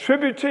 An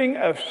attributing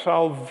of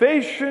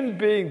salvation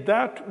being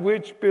that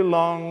which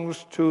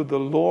belongs to the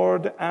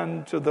Lord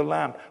and to the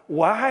Lamb.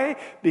 Why?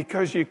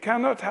 Because you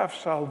cannot have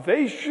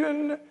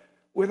salvation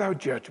without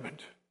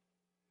judgment.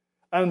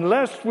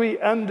 Unless we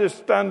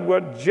understand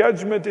what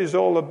judgment is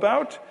all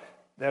about,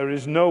 there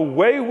is no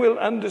way we'll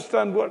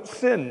understand what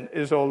sin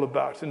is all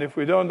about. And if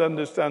we don't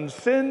understand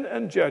sin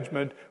and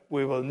judgment,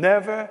 we will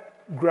never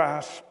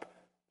grasp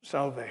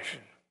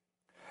salvation.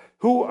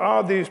 Who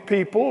are these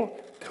people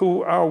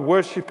who are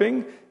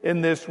worshiping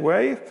in this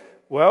way?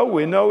 Well,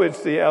 we know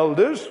it's the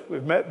elders.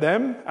 We've met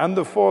them. And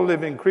the four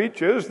living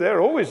creatures. They're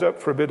always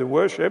up for a bit of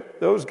worship,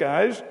 those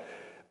guys.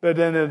 But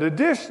then in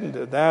addition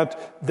to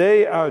that,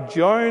 they are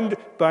joined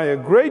by a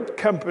great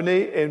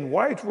company in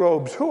white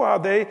robes. Who are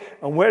they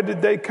and where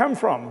did they come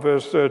from?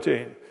 Verse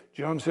 13.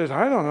 John says,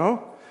 I don't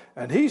know.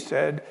 And he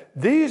said,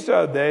 these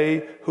are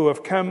they who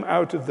have come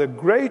out of the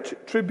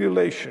great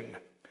tribulation.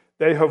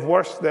 They have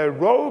washed their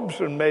robes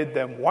and made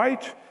them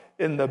white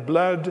in the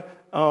blood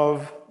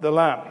of the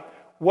Lamb.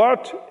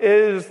 What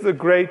is the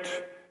great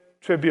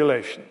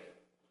tribulation?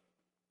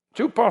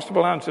 Two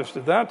possible answers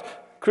to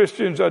that.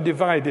 Christians are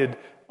divided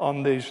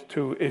on these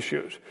two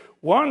issues.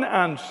 One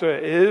answer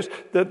is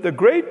that the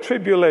Great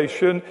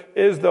Tribulation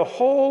is the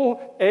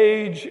whole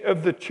age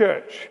of the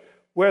church,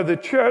 where the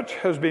church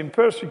has been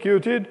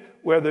persecuted,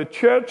 where the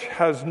church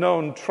has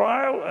known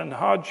trial and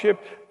hardship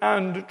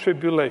and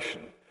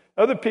tribulation.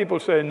 Other people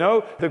say,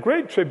 no, the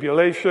Great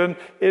Tribulation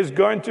is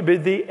going to be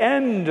the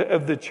end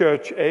of the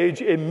church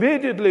age,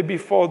 immediately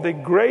before the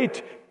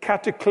great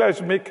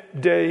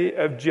cataclysmic day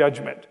of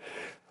judgment.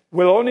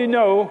 We'll only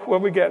know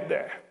when we get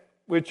there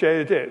which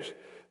day it is.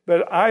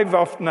 But I've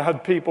often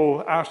had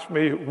people ask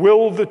me,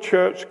 will the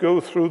church go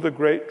through the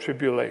Great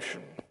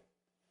Tribulation?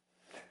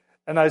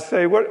 And I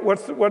say,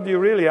 what are you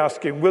really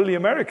asking? Will the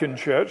American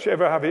church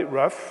ever have it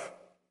rough?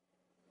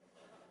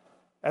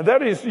 And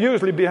that is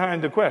usually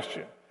behind the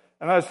question.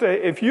 And I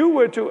say, if you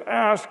were to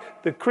ask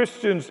the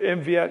Christians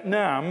in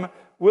Vietnam,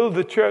 will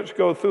the church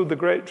go through the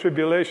Great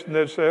Tribulation?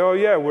 They'd say, oh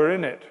yeah, we're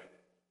in it.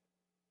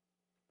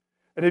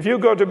 And if you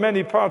go to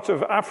many parts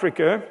of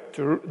Africa,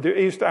 to the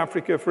East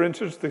Africa, for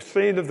instance, the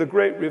scene of the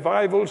great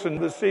revivals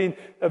and the scene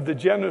of the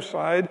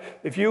genocide,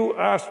 if you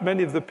ask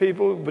many of the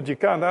people, but you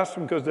can't ask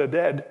them because they're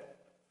dead,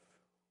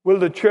 will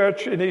the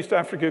church in East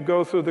Africa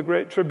go through the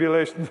Great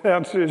Tribulation? The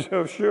answer is,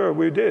 oh, sure,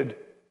 we did.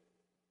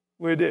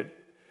 We did.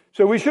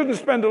 So we shouldn't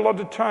spend a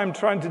lot of time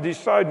trying to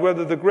decide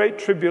whether the Great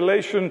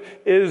Tribulation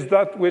is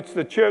that which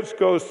the church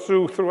goes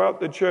through throughout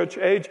the church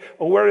age,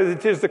 or whether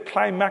it is the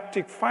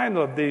climactic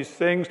final of these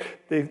things.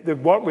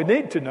 What we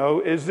need to know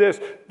is this,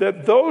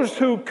 that those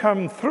who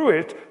come through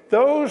it,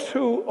 those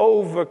who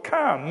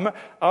overcome,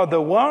 are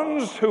the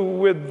ones who,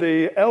 with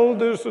the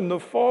elders and the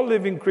four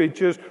living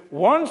creatures,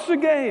 once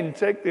again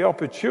take the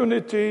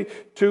opportunity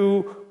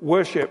to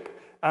worship.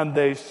 And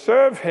they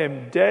serve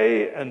him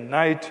day and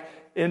night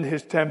in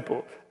his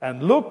temple.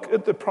 And look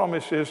at the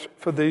promises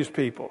for these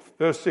people.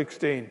 Verse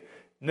 16,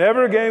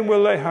 never again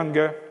will they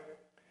hunger.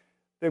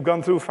 They've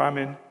gone through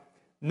famine.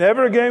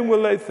 Never again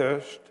will they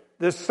thirst.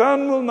 The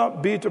sun will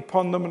not beat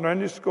upon them in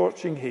any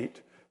scorching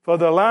heat. For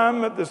the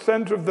Lamb at the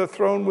center of the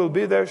throne will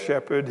be their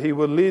shepherd. He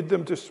will lead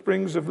them to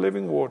springs of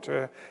living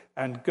water,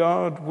 and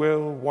God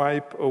will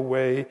wipe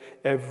away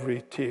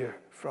every tear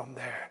from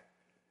their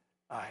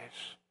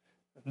eyes.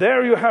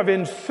 There you have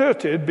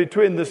inserted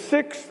between the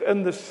sixth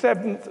and the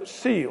seventh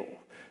seal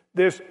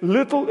this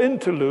little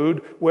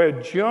interlude where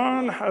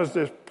John has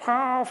this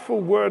powerful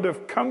word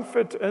of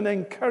comfort and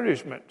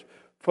encouragement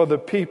for the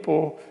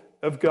people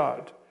of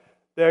God.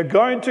 They're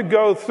going to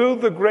go through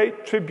the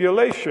Great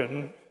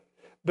Tribulation,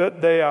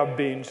 but they are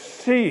being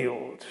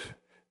sealed.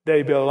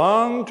 They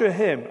belong to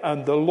him,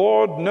 and the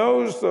Lord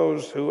knows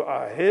those who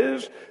are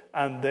his,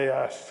 and they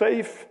are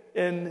safe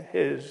in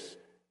his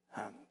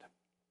hand.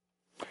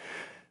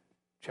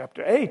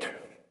 Chapter 8.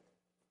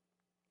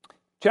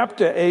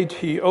 Chapter 8,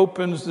 he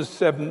opens the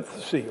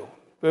seventh seal.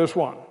 Verse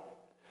 1.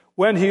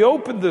 When he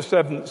opened the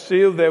seventh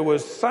seal, there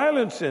was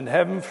silence in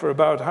heaven for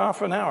about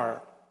half an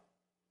hour.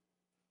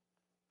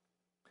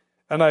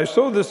 And I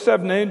saw the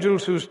seven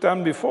angels who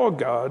stand before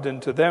God,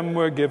 and to them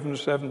were given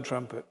seven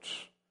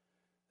trumpets.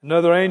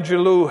 Another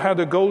angel who had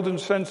a golden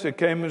censer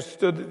came and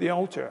stood at the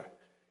altar.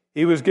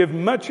 He was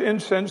given much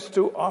incense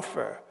to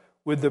offer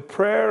with the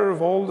prayer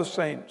of all the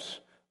saints.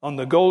 On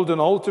the golden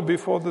altar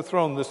before the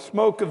throne, the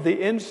smoke of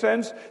the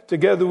incense,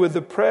 together with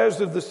the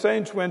prayers of the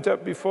saints, went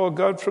up before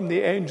God from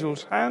the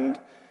angel's hand.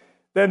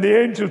 Then the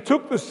angel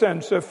took the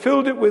censer,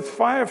 filled it with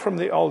fire from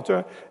the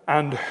altar,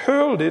 and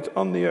hurled it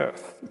on the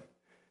earth.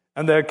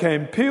 And there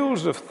came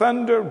peals of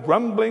thunder,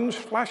 rumblings,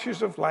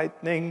 flashes of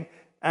lightning,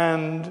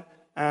 and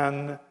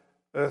an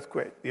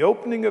earthquake. The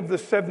opening of the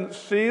seventh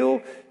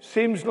seal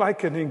seems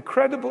like an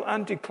incredible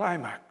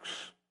anticlimax.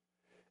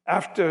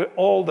 After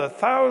all the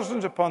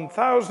thousands upon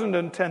thousands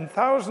and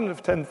 10,000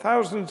 of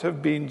 10,000s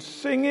have been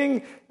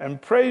singing and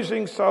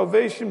praising,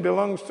 salvation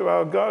belongs to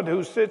our God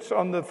who sits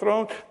on the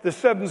throne. The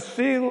seventh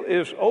seal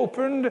is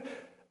opened,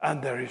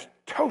 and there is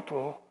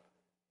total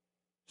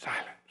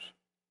silence.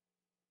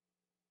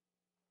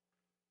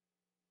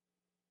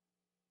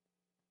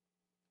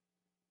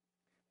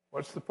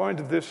 What's the point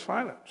of this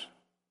silence?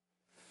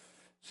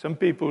 Some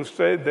people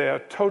say they are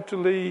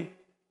totally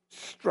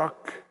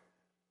struck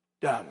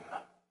dumb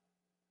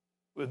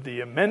with the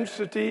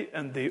immensity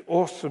and the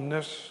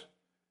awesomeness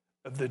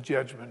of the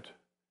judgment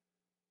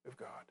of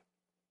God.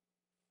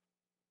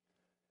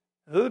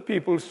 And other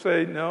people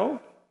say no,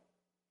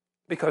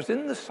 because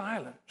in the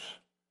silence,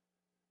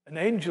 an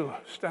angel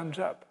stands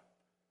up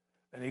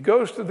and he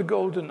goes to the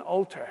golden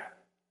altar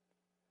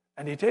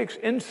and he takes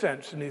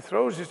incense and he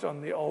throws it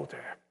on the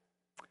altar.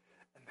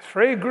 And the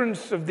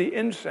fragrance of the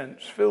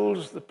incense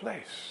fills the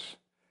place.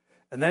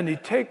 And then he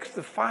takes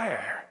the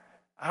fire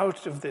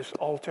out of this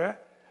altar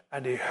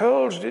and he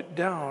hurls it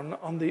down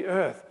on the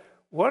earth.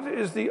 What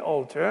is the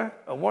altar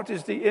and what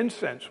is the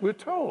incense? We're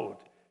told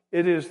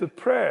it is the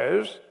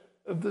prayers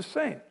of the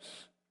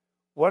saints.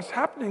 What's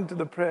happening to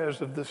the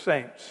prayers of the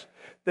saints?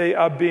 They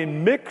are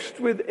being mixed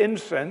with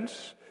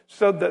incense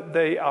so that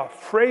they are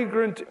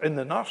fragrant in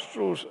the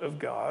nostrils of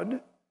God.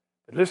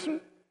 But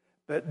listen,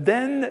 but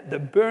then the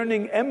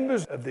burning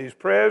embers of these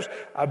prayers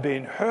are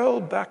being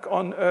hurled back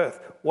on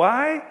earth.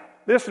 Why?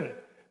 Listen.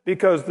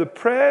 Because the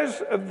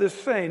prayers of the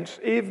saints,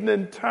 even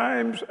in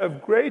times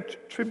of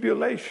great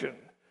tribulation,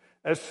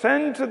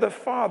 ascend to the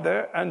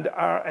Father and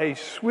are a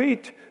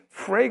sweet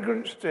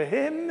fragrance to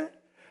him.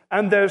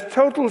 And there's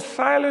total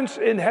silence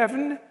in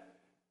heaven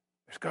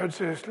as God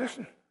says,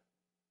 listen,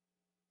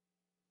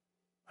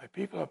 my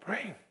people are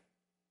praying.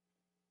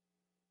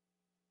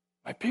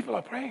 My people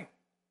are praying.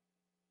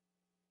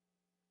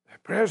 Their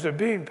prayers are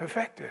being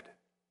perfected.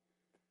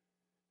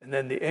 And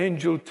then the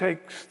angel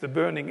takes the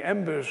burning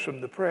embers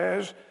from the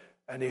prayers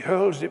and he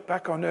hurls it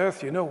back on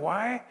earth. You know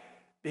why?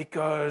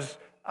 Because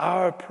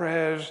our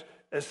prayers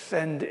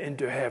ascend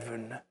into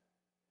heaven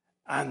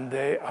and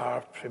they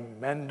are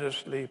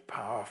tremendously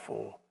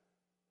powerful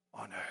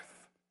on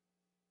earth.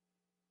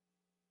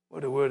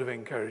 What a word of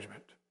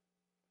encouragement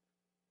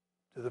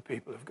to the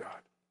people of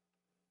God.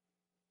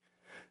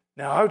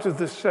 Now out of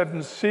the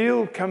seventh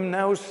seal come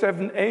now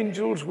seven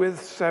angels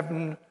with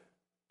seven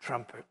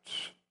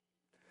trumpets.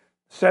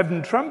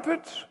 Seven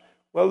trumpets?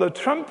 Well, the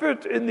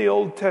trumpet in the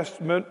Old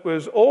Testament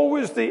was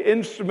always the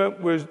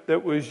instrument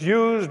that was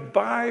used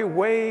by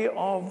way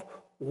of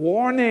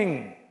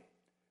warning.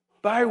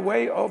 By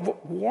way of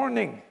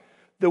warning.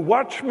 The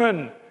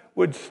watchman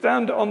would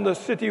stand on the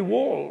city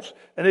walls.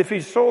 And if he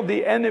saw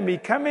the enemy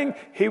coming,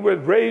 he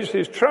would raise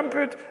his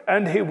trumpet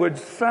and he would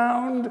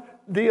sound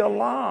the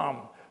alarm.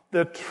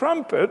 The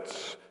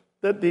trumpets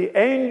that the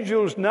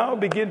angels now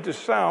begin to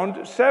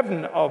sound,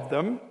 7 of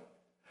them,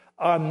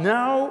 are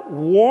now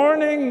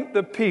warning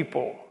the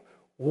people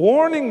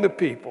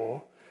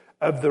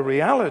of the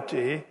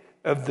reality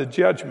of the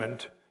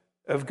judgment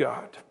of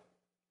God.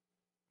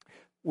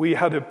 We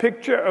had a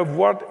picture of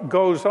what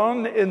goes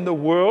on in the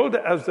world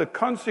as the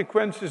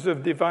consequences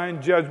of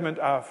divine judgment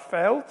are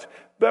felt,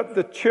 but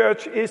the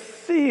church is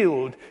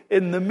sealed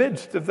in the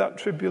midst of that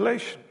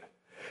tribulation.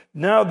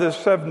 Now the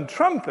 7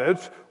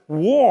 trumpets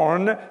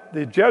warn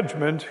the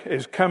judgment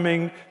is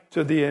coming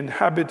to the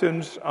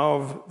inhabitants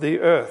of the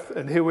earth.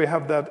 And here we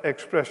have that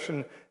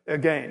expression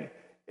again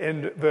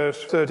in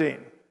verse 13.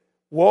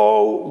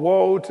 Woe,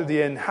 woe to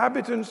the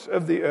inhabitants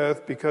of the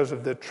earth because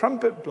of the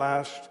trumpet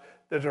blasts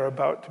that are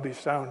about to be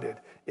sounded.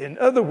 In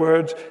other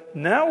words,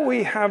 now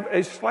we have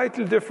a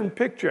slightly different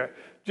picture.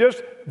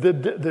 Just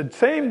the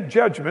same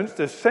judgments,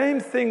 the same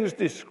things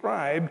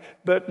described,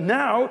 but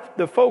now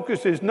the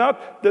focus is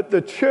not that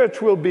the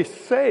church will be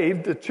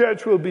saved, the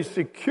church will be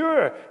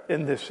secure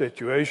in this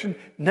situation.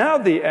 Now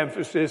the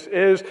emphasis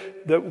is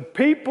the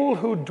people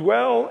who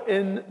dwell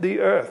in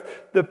the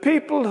earth, the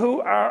people who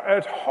are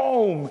at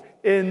home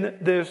in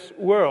this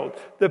world,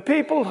 the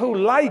people who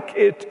like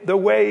it the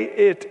way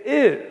it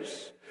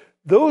is.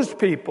 Those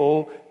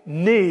people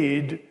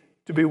need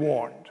to be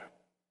warned.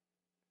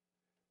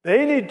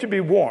 They need to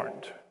be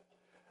warned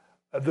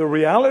of the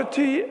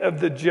reality of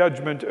the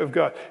judgment of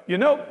God. You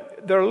know,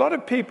 there are a lot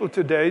of people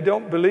today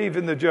don't believe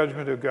in the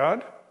judgment of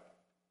God.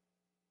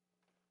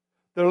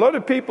 There are a lot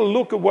of people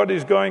look at what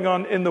is going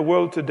on in the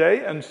world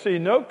today and see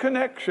no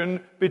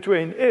connection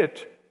between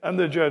it and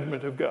the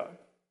judgment of God.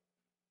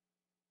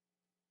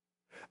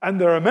 And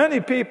there are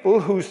many people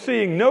who,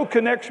 seeing no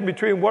connection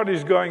between what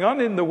is going on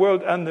in the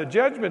world and the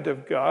judgment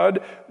of God,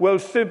 will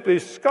simply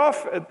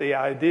scoff at the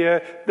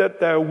idea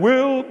that there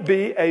will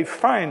be a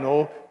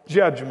final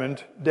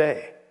judgment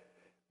day.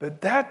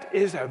 But that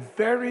is a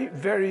very,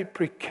 very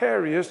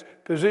precarious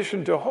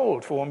position to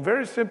hold for one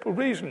very simple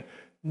reason.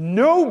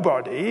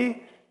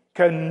 Nobody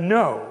can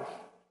know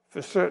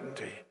for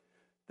certainty.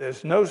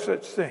 There's no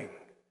such thing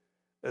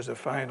as a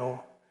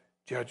final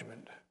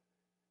judgment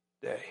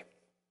day.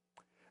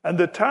 And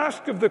the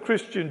task of the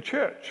Christian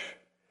church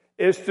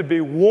is to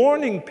be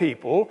warning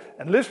people,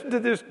 and listen to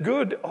this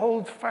good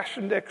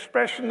old-fashioned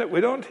expression that we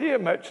don't hear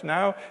much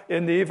now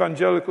in the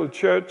evangelical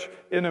church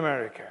in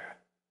America.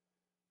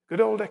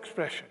 Good old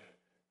expression.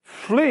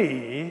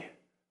 Flee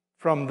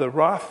from the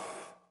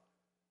wrath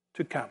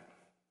to come.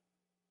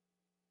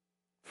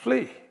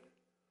 Flee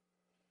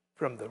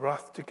from the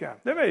wrath to come.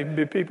 There may even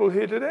be people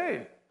here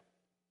today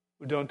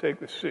who don't take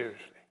this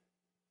seriously.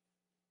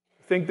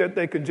 Think that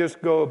they can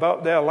just go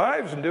about their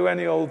lives and do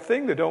any old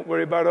thing. They don't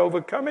worry about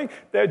overcoming.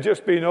 They're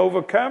just being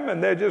overcome,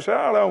 and they're just,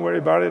 don't worry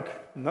about it.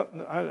 No,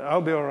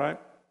 I'll be all right.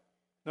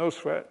 No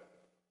sweat.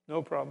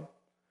 No problem.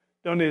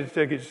 Don't need to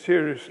take it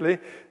seriously.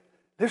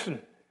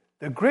 Listen,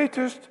 the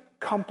greatest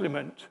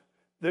compliment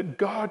that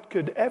God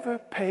could ever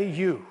pay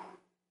you,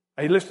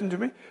 are you listening to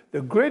me?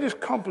 The greatest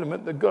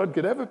compliment that God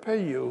could ever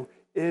pay you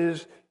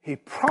is He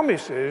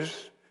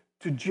promises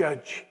to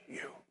judge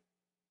you.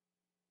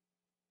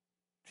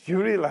 Do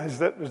you realize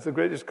that was the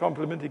greatest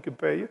compliment He could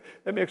pay you?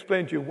 Let me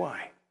explain to you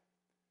why.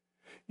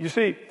 You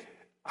see,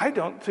 I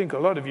don't think a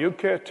lot of you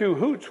care 2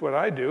 hoots what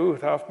I do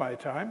with half my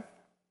time.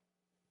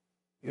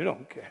 You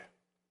don't care.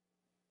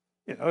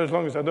 You know, as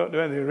long as I don't do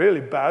anything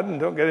really bad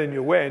and don't get in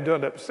your way and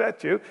don't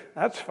upset you,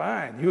 that's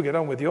fine. You get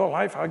on with your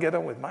life, I'll get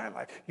on with my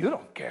life. You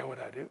don't care what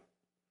I do.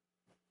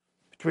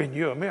 Between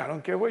you and me, I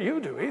don't care what you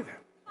do either.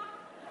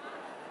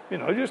 You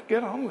know, just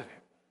get on with it.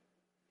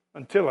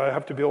 Until I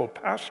have to be all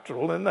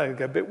pastoral, then I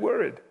get a bit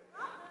worried.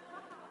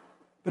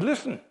 But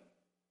listen,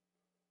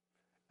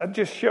 that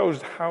just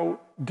shows how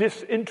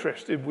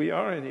disinterested we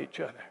are in each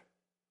other.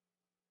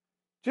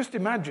 Just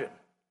imagine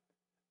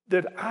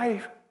that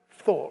I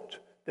thought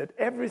that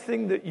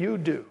everything that you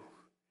do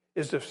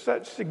is of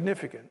such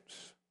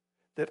significance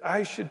that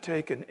I should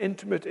take an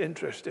intimate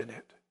interest in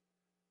it.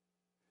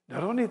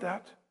 Not only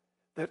that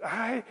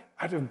I,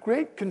 out of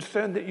great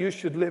concern that you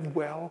should live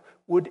well,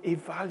 would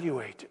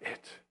evaluate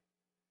it.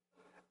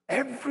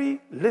 Every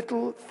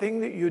little thing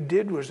that you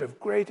did was of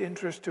great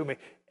interest to me.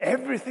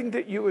 Everything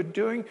that you were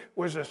doing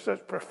was of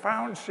such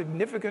profound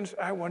significance,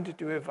 I wanted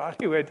to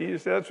evaluate it. You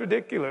say, that's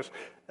ridiculous.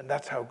 And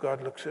that's how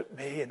God looks at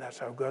me, and that's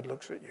how God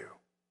looks at you.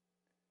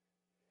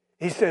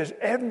 He says,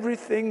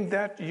 everything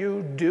that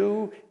you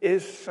do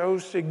is so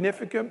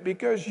significant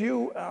because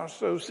you are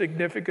so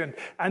significant.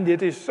 And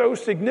it is so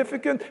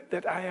significant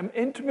that I am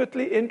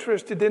intimately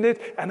interested in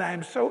it, and I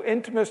am so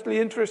intimately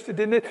interested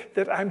in it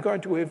that I'm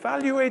going to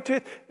evaluate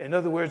it. In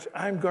other words,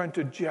 I'm going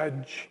to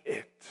judge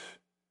it.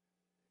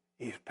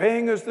 He's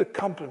paying us the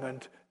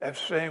compliment of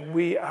saying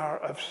we are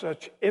of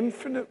such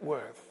infinite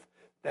worth,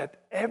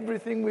 that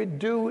everything we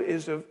do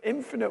is of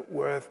infinite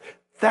worth.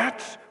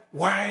 That's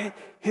why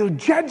He'll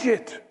judge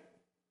it.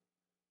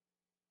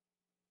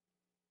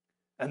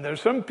 And there are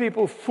some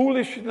people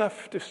foolish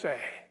enough to say,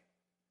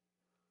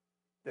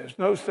 there's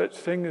no such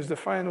thing as the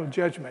final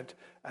judgment.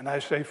 And I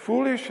say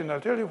foolish, and I'll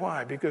tell you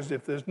why. Because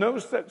if there's no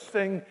such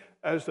thing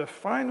as the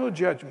final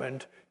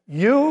judgment,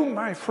 you,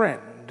 my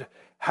friend,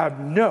 have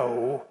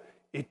no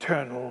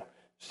eternal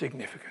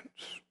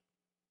significance.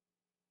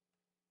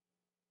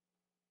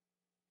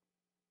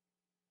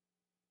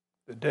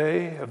 The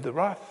day of the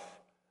wrath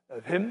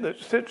of him that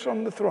sits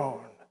on the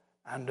throne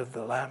and of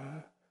the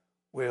Lamb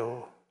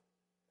will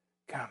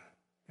come.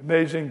 The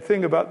amazing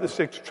thing about the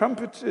 6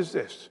 trumpets is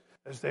this.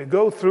 As they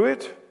go through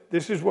it,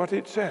 this is what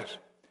it says.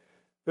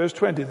 Verse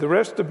 20, the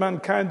rest of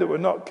mankind that were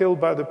not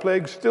killed by the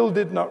plague still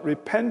did not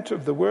repent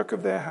of the work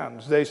of their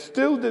hands. They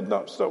still did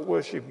not stop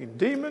worshipping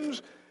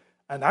demons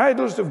and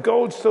idols of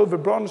gold, silver,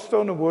 bronze,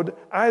 stone, and wood,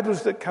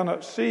 idols that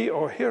cannot see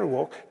or hear or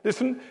walk.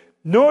 Listen,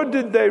 nor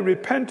did they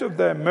repent of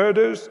their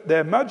murders,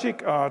 their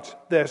magic arts,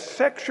 their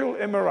sexual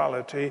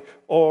immorality,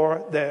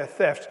 or their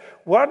thefts.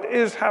 What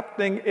is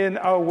happening in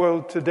our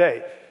world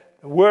today?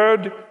 The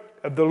word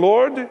of the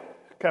Lord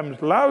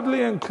comes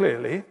loudly and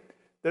clearly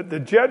that the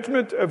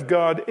judgment of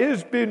God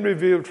is being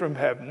revealed from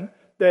heaven.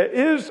 There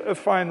is a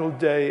final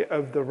day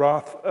of the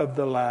wrath of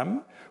the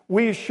Lamb.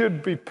 We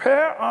should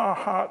prepare our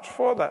hearts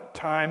for that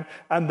time.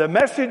 And the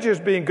message has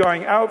been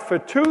going out for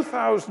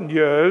 2,000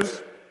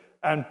 years,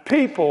 and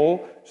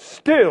people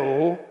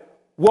still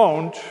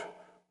won't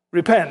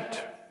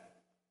repent.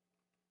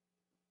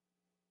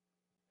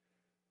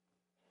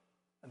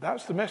 And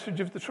that's the message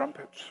of the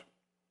trumpets.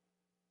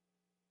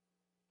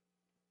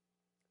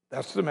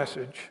 That's the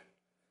message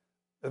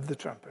of the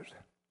trumpets.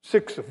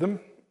 6 of them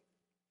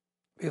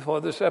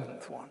before the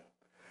 7th one.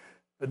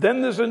 But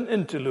then there's an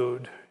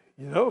interlude.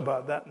 You know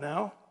about that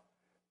now.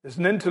 There's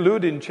an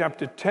interlude in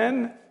chapter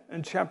 10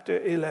 and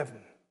chapter 11.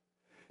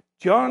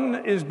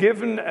 John is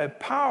given a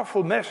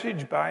powerful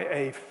message by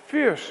a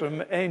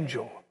fearsome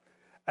angel.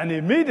 And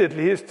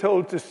immediately he's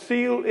told to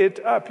seal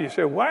it up. You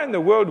say, why in the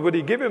world would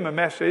he give him a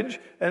message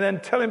and then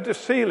tell him to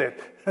seal it?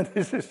 And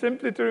this is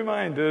simply to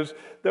remind us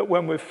that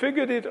when we've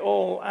figured it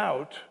all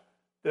out,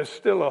 there's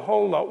still a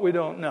whole lot we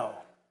don't know.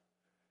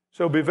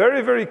 So be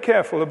very, very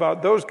careful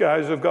about those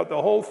guys who've got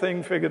the whole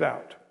thing figured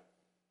out.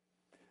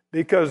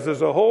 Because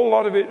there's a whole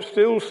lot of it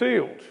still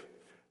sealed.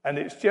 And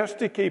it's just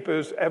to keep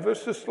us ever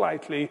so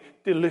slightly,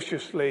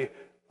 deliciously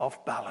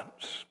off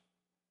balance.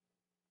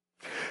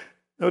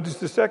 Notice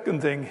the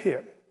second thing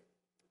here.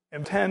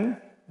 In 10,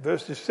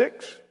 verses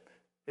 6,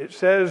 it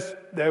says,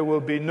 there will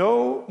be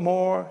no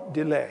more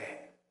delay.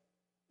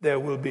 There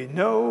will be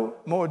no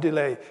more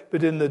delay.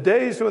 But in the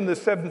days when the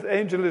 7th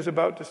angel is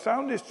about to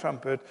sound his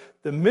trumpet,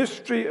 the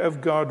mystery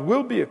of God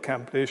will be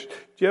accomplished,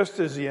 just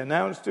as he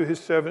announced to his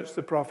servants,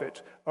 the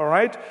prophets. All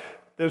right?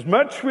 There's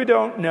much we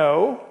don't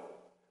know,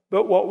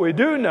 but what we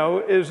do know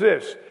is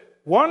this.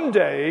 One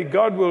day,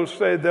 God will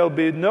say there'll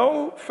be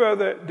no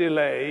further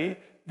delay.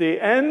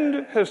 The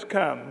end has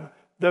come.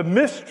 The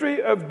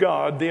mystery of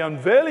God, the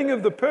unveiling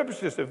of the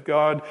purposes of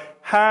God,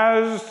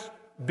 has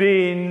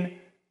been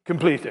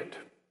completed.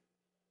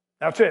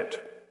 That's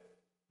it.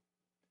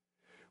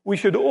 We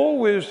should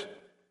always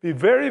be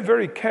very,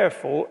 very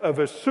careful of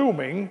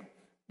assuming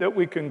that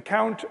we can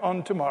count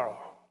on tomorrow.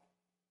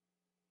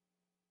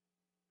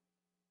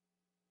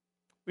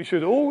 We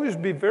should always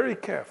be very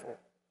careful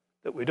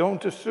that we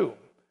don't assume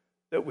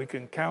that we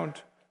can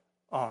count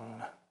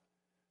on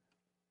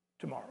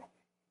tomorrow.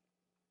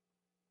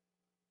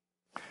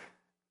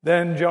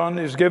 Then John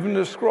is given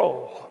a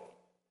scroll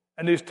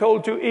and he's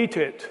told to eat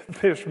it.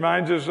 This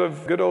reminds us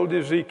of good old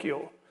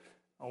Ezekiel.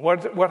 And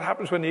what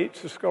happens when he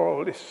eats the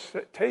scroll?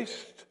 It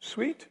tastes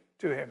sweet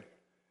to him.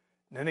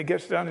 And then he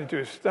gets down into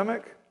his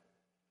stomach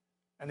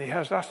and he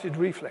has acid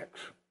reflux.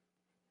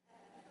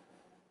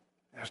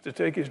 He has to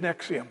take his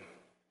Nexium.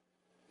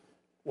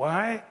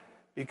 Why?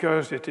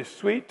 Because it is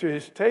sweet to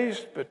his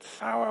taste, but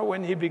sour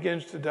when he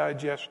begins to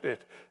digest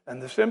it. And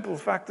the simple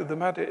fact of the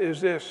matter is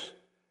this: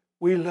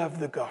 we love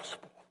the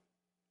gospel.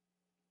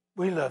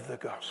 We love the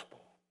gospel.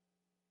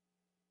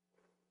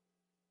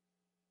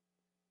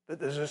 But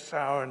there's a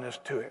sourness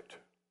to it.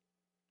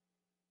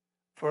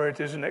 For it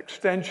is an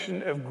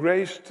extension of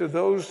grace to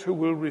those who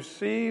will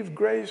receive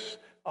grace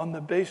on the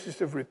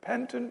basis of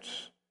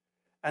repentance,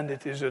 and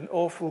it is an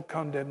awful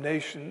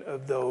condemnation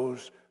of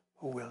those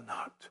who will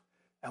not.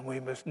 And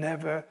we must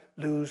never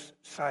lose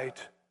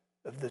sight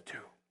of the two.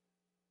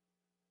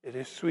 It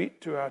is sweet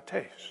to our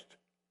taste.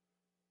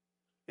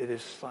 It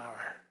is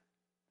sour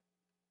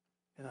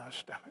in our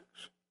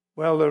stomachs.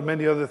 Well, there are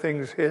many other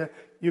things here.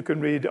 You can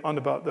read on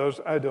about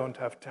those. I don't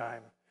have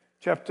time.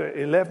 Chapter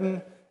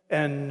 11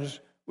 ends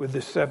with the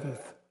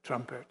 7th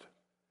trumpet.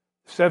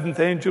 The 7th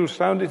angel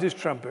sounded his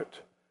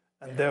trumpet,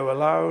 and there were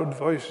loud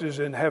voices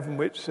in heaven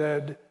which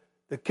said,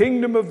 "The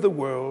kingdom of the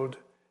world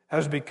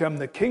has become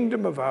the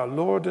kingdom of our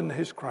Lord and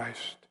his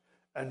Christ,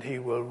 and he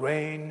will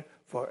reign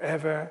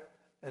forever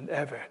and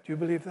ever." Do you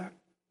believe that?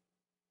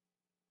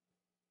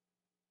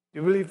 Do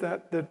you believe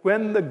that? That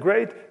when the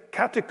great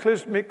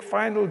cataclysmic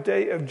final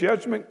day of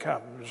judgment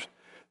comes,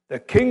 the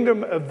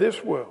kingdom of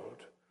this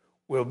world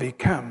will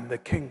become the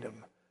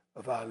kingdom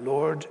of our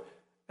Lord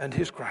and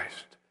his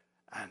Christ,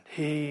 and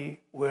he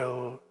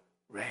will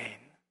reign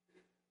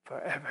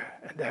forever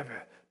and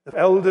ever. The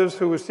elders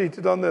who were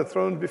seated on their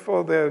thrones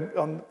before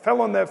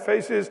fell on their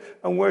faces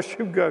and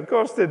worshiped God. Of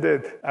course they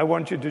did. I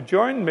want you to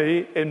join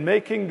me in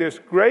making this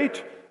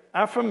great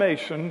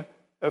affirmation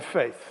of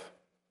faith.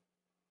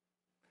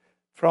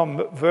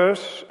 From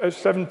verse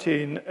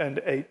 17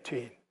 and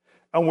 18.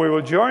 And we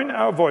will join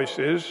our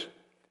voices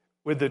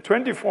with the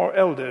 24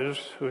 elders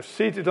who are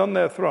seated on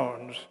their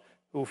thrones,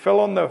 who fell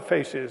on their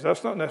faces,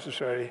 that's not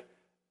necessary,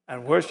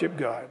 and worship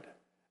God.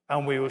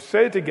 And we will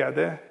say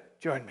together,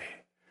 join me.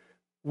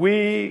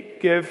 We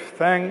give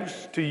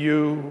thanks to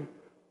you,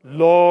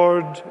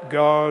 Lord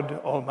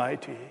God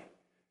Almighty,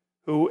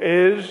 who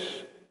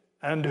is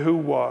and who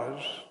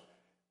was,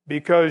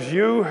 because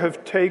you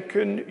have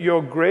taken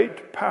your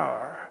great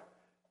power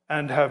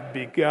and have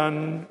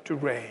begun to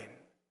reign.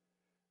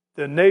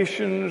 The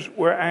nations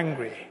were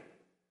angry,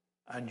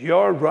 and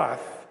your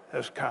wrath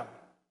has come.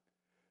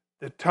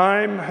 The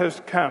time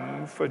has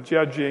come for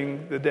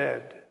judging the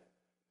dead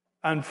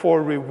and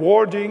for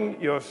rewarding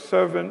your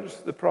servants,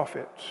 the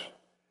prophets,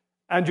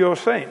 and your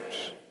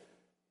saints,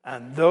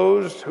 and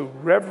those who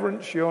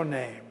reverence your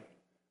name,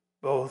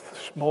 both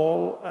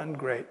small and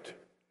great,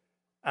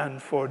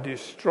 and for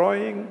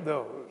destroying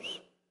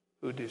those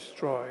who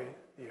destroy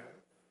the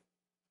earth.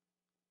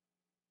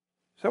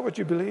 Is that what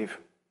you believe?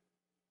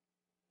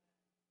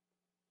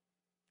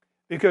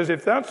 Because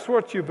if that's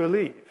what you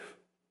believe,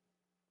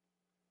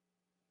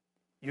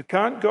 you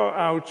can't go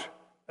out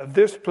of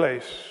this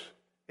place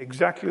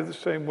exactly the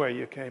same way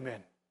you came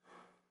in,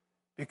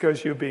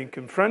 because you're being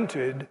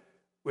confronted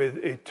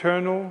with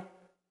eternal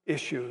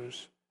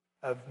issues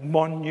of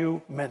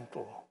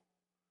monumental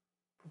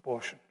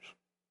proportions.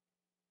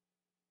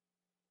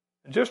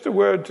 And just a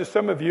word to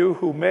some of you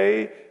who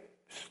may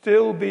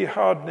still be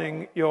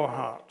hardening your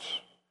hearts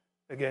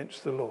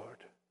against the Lord.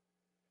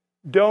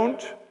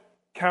 Don't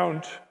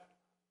count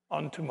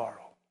on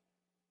tomorrow.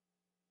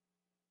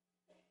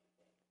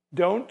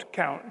 Don't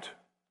count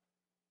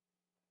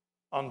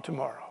on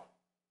tomorrow.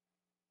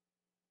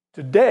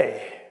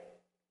 Today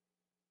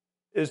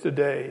is the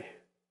day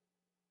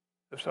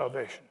of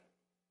salvation.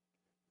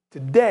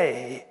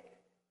 Today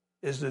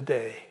is the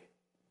day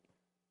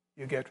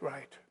you get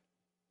right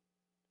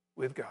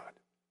with God.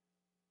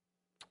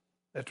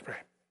 Let's pray.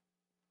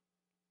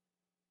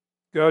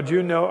 God,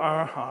 you know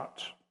our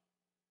hearts.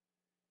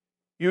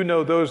 You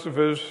know those of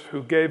us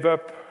who gave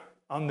up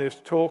on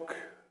this talk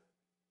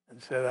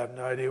and said, I have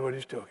no idea what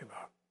he's talking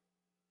about.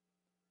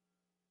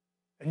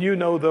 And you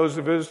know those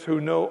of us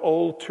who know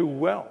all too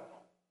well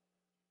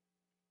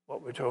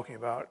what we're talking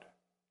about,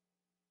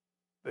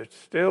 but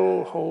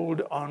still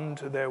hold on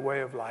to their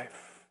way of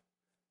life.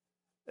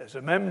 As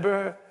a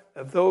member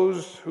of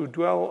those who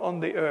dwell on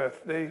the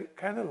earth, they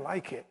kind of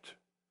like it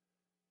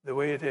the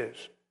way it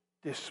is,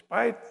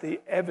 despite the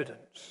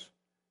evidence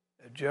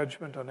of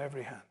judgment on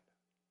every hand,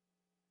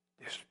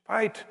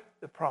 despite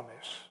the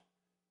promise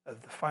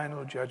of the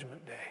final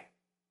judgment day.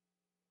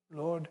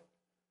 Lord,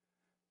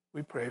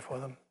 we pray for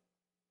them.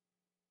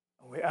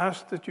 And we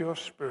ask that your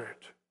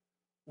Spirit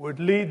would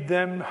lead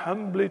them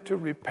humbly to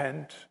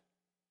repent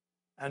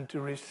and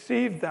to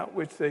receive that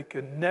which they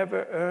could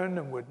never earn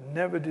and would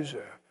never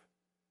deserve,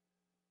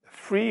 the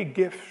free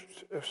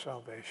gift of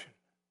salvation.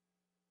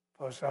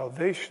 For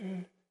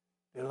salvation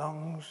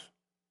belongs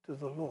to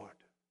the Lord,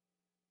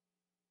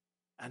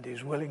 and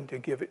he's willing to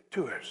give it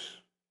to us.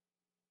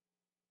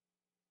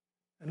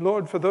 And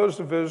Lord, for those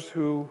of us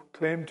who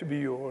claim to be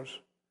yours,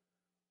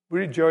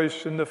 we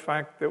rejoice in the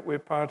fact that we're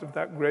part of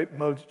that great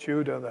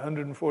multitude, or the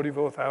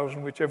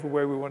 144,000, whichever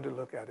way we want to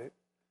look at it.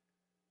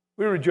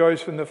 We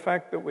rejoice in the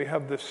fact that we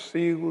have the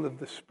seal of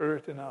the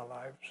Spirit in our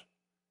lives.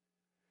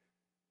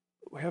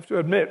 We have to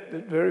admit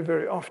that very,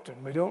 very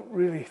often we don't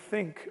really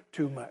think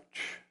too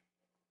much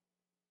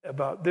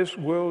about this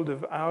world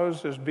of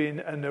ours as being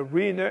an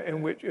arena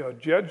in which your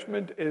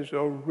judgment is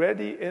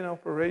already in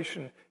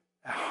operation,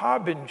 a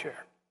harbinger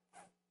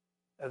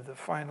of the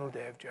final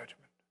day of judgment.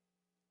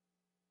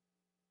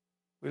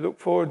 We look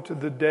forward to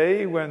the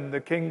day when the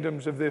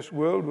kingdoms of this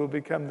world will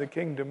become the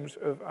kingdoms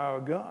of our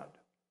God.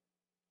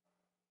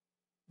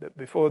 That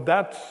before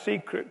that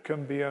secret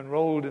can be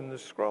unrolled in the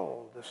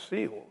scroll, the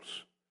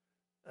seals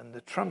and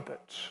the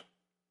trumpets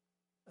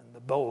and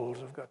the bowls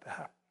have got to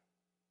happen.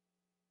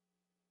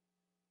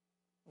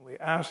 We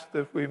ask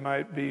that we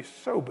might be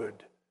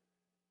sobered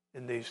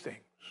in these things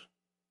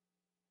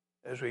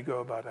as we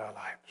go about our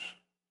lives.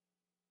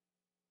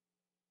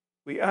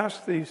 We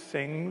ask these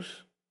things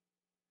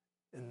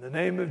in the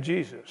name of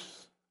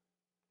Jesus,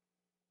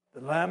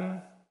 the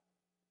Lamb,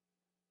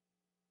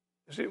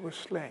 as it was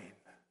slain,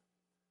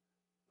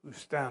 who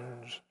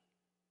stands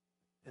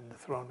in the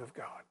throne of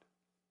God.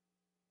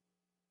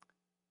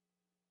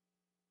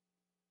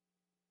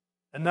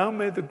 And now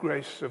may the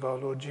grace of our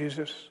Lord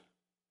Jesus,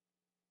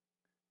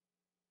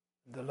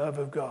 the love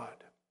of God,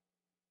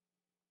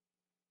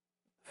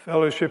 the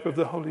fellowship of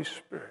the Holy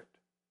Spirit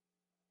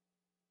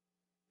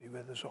be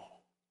with us all.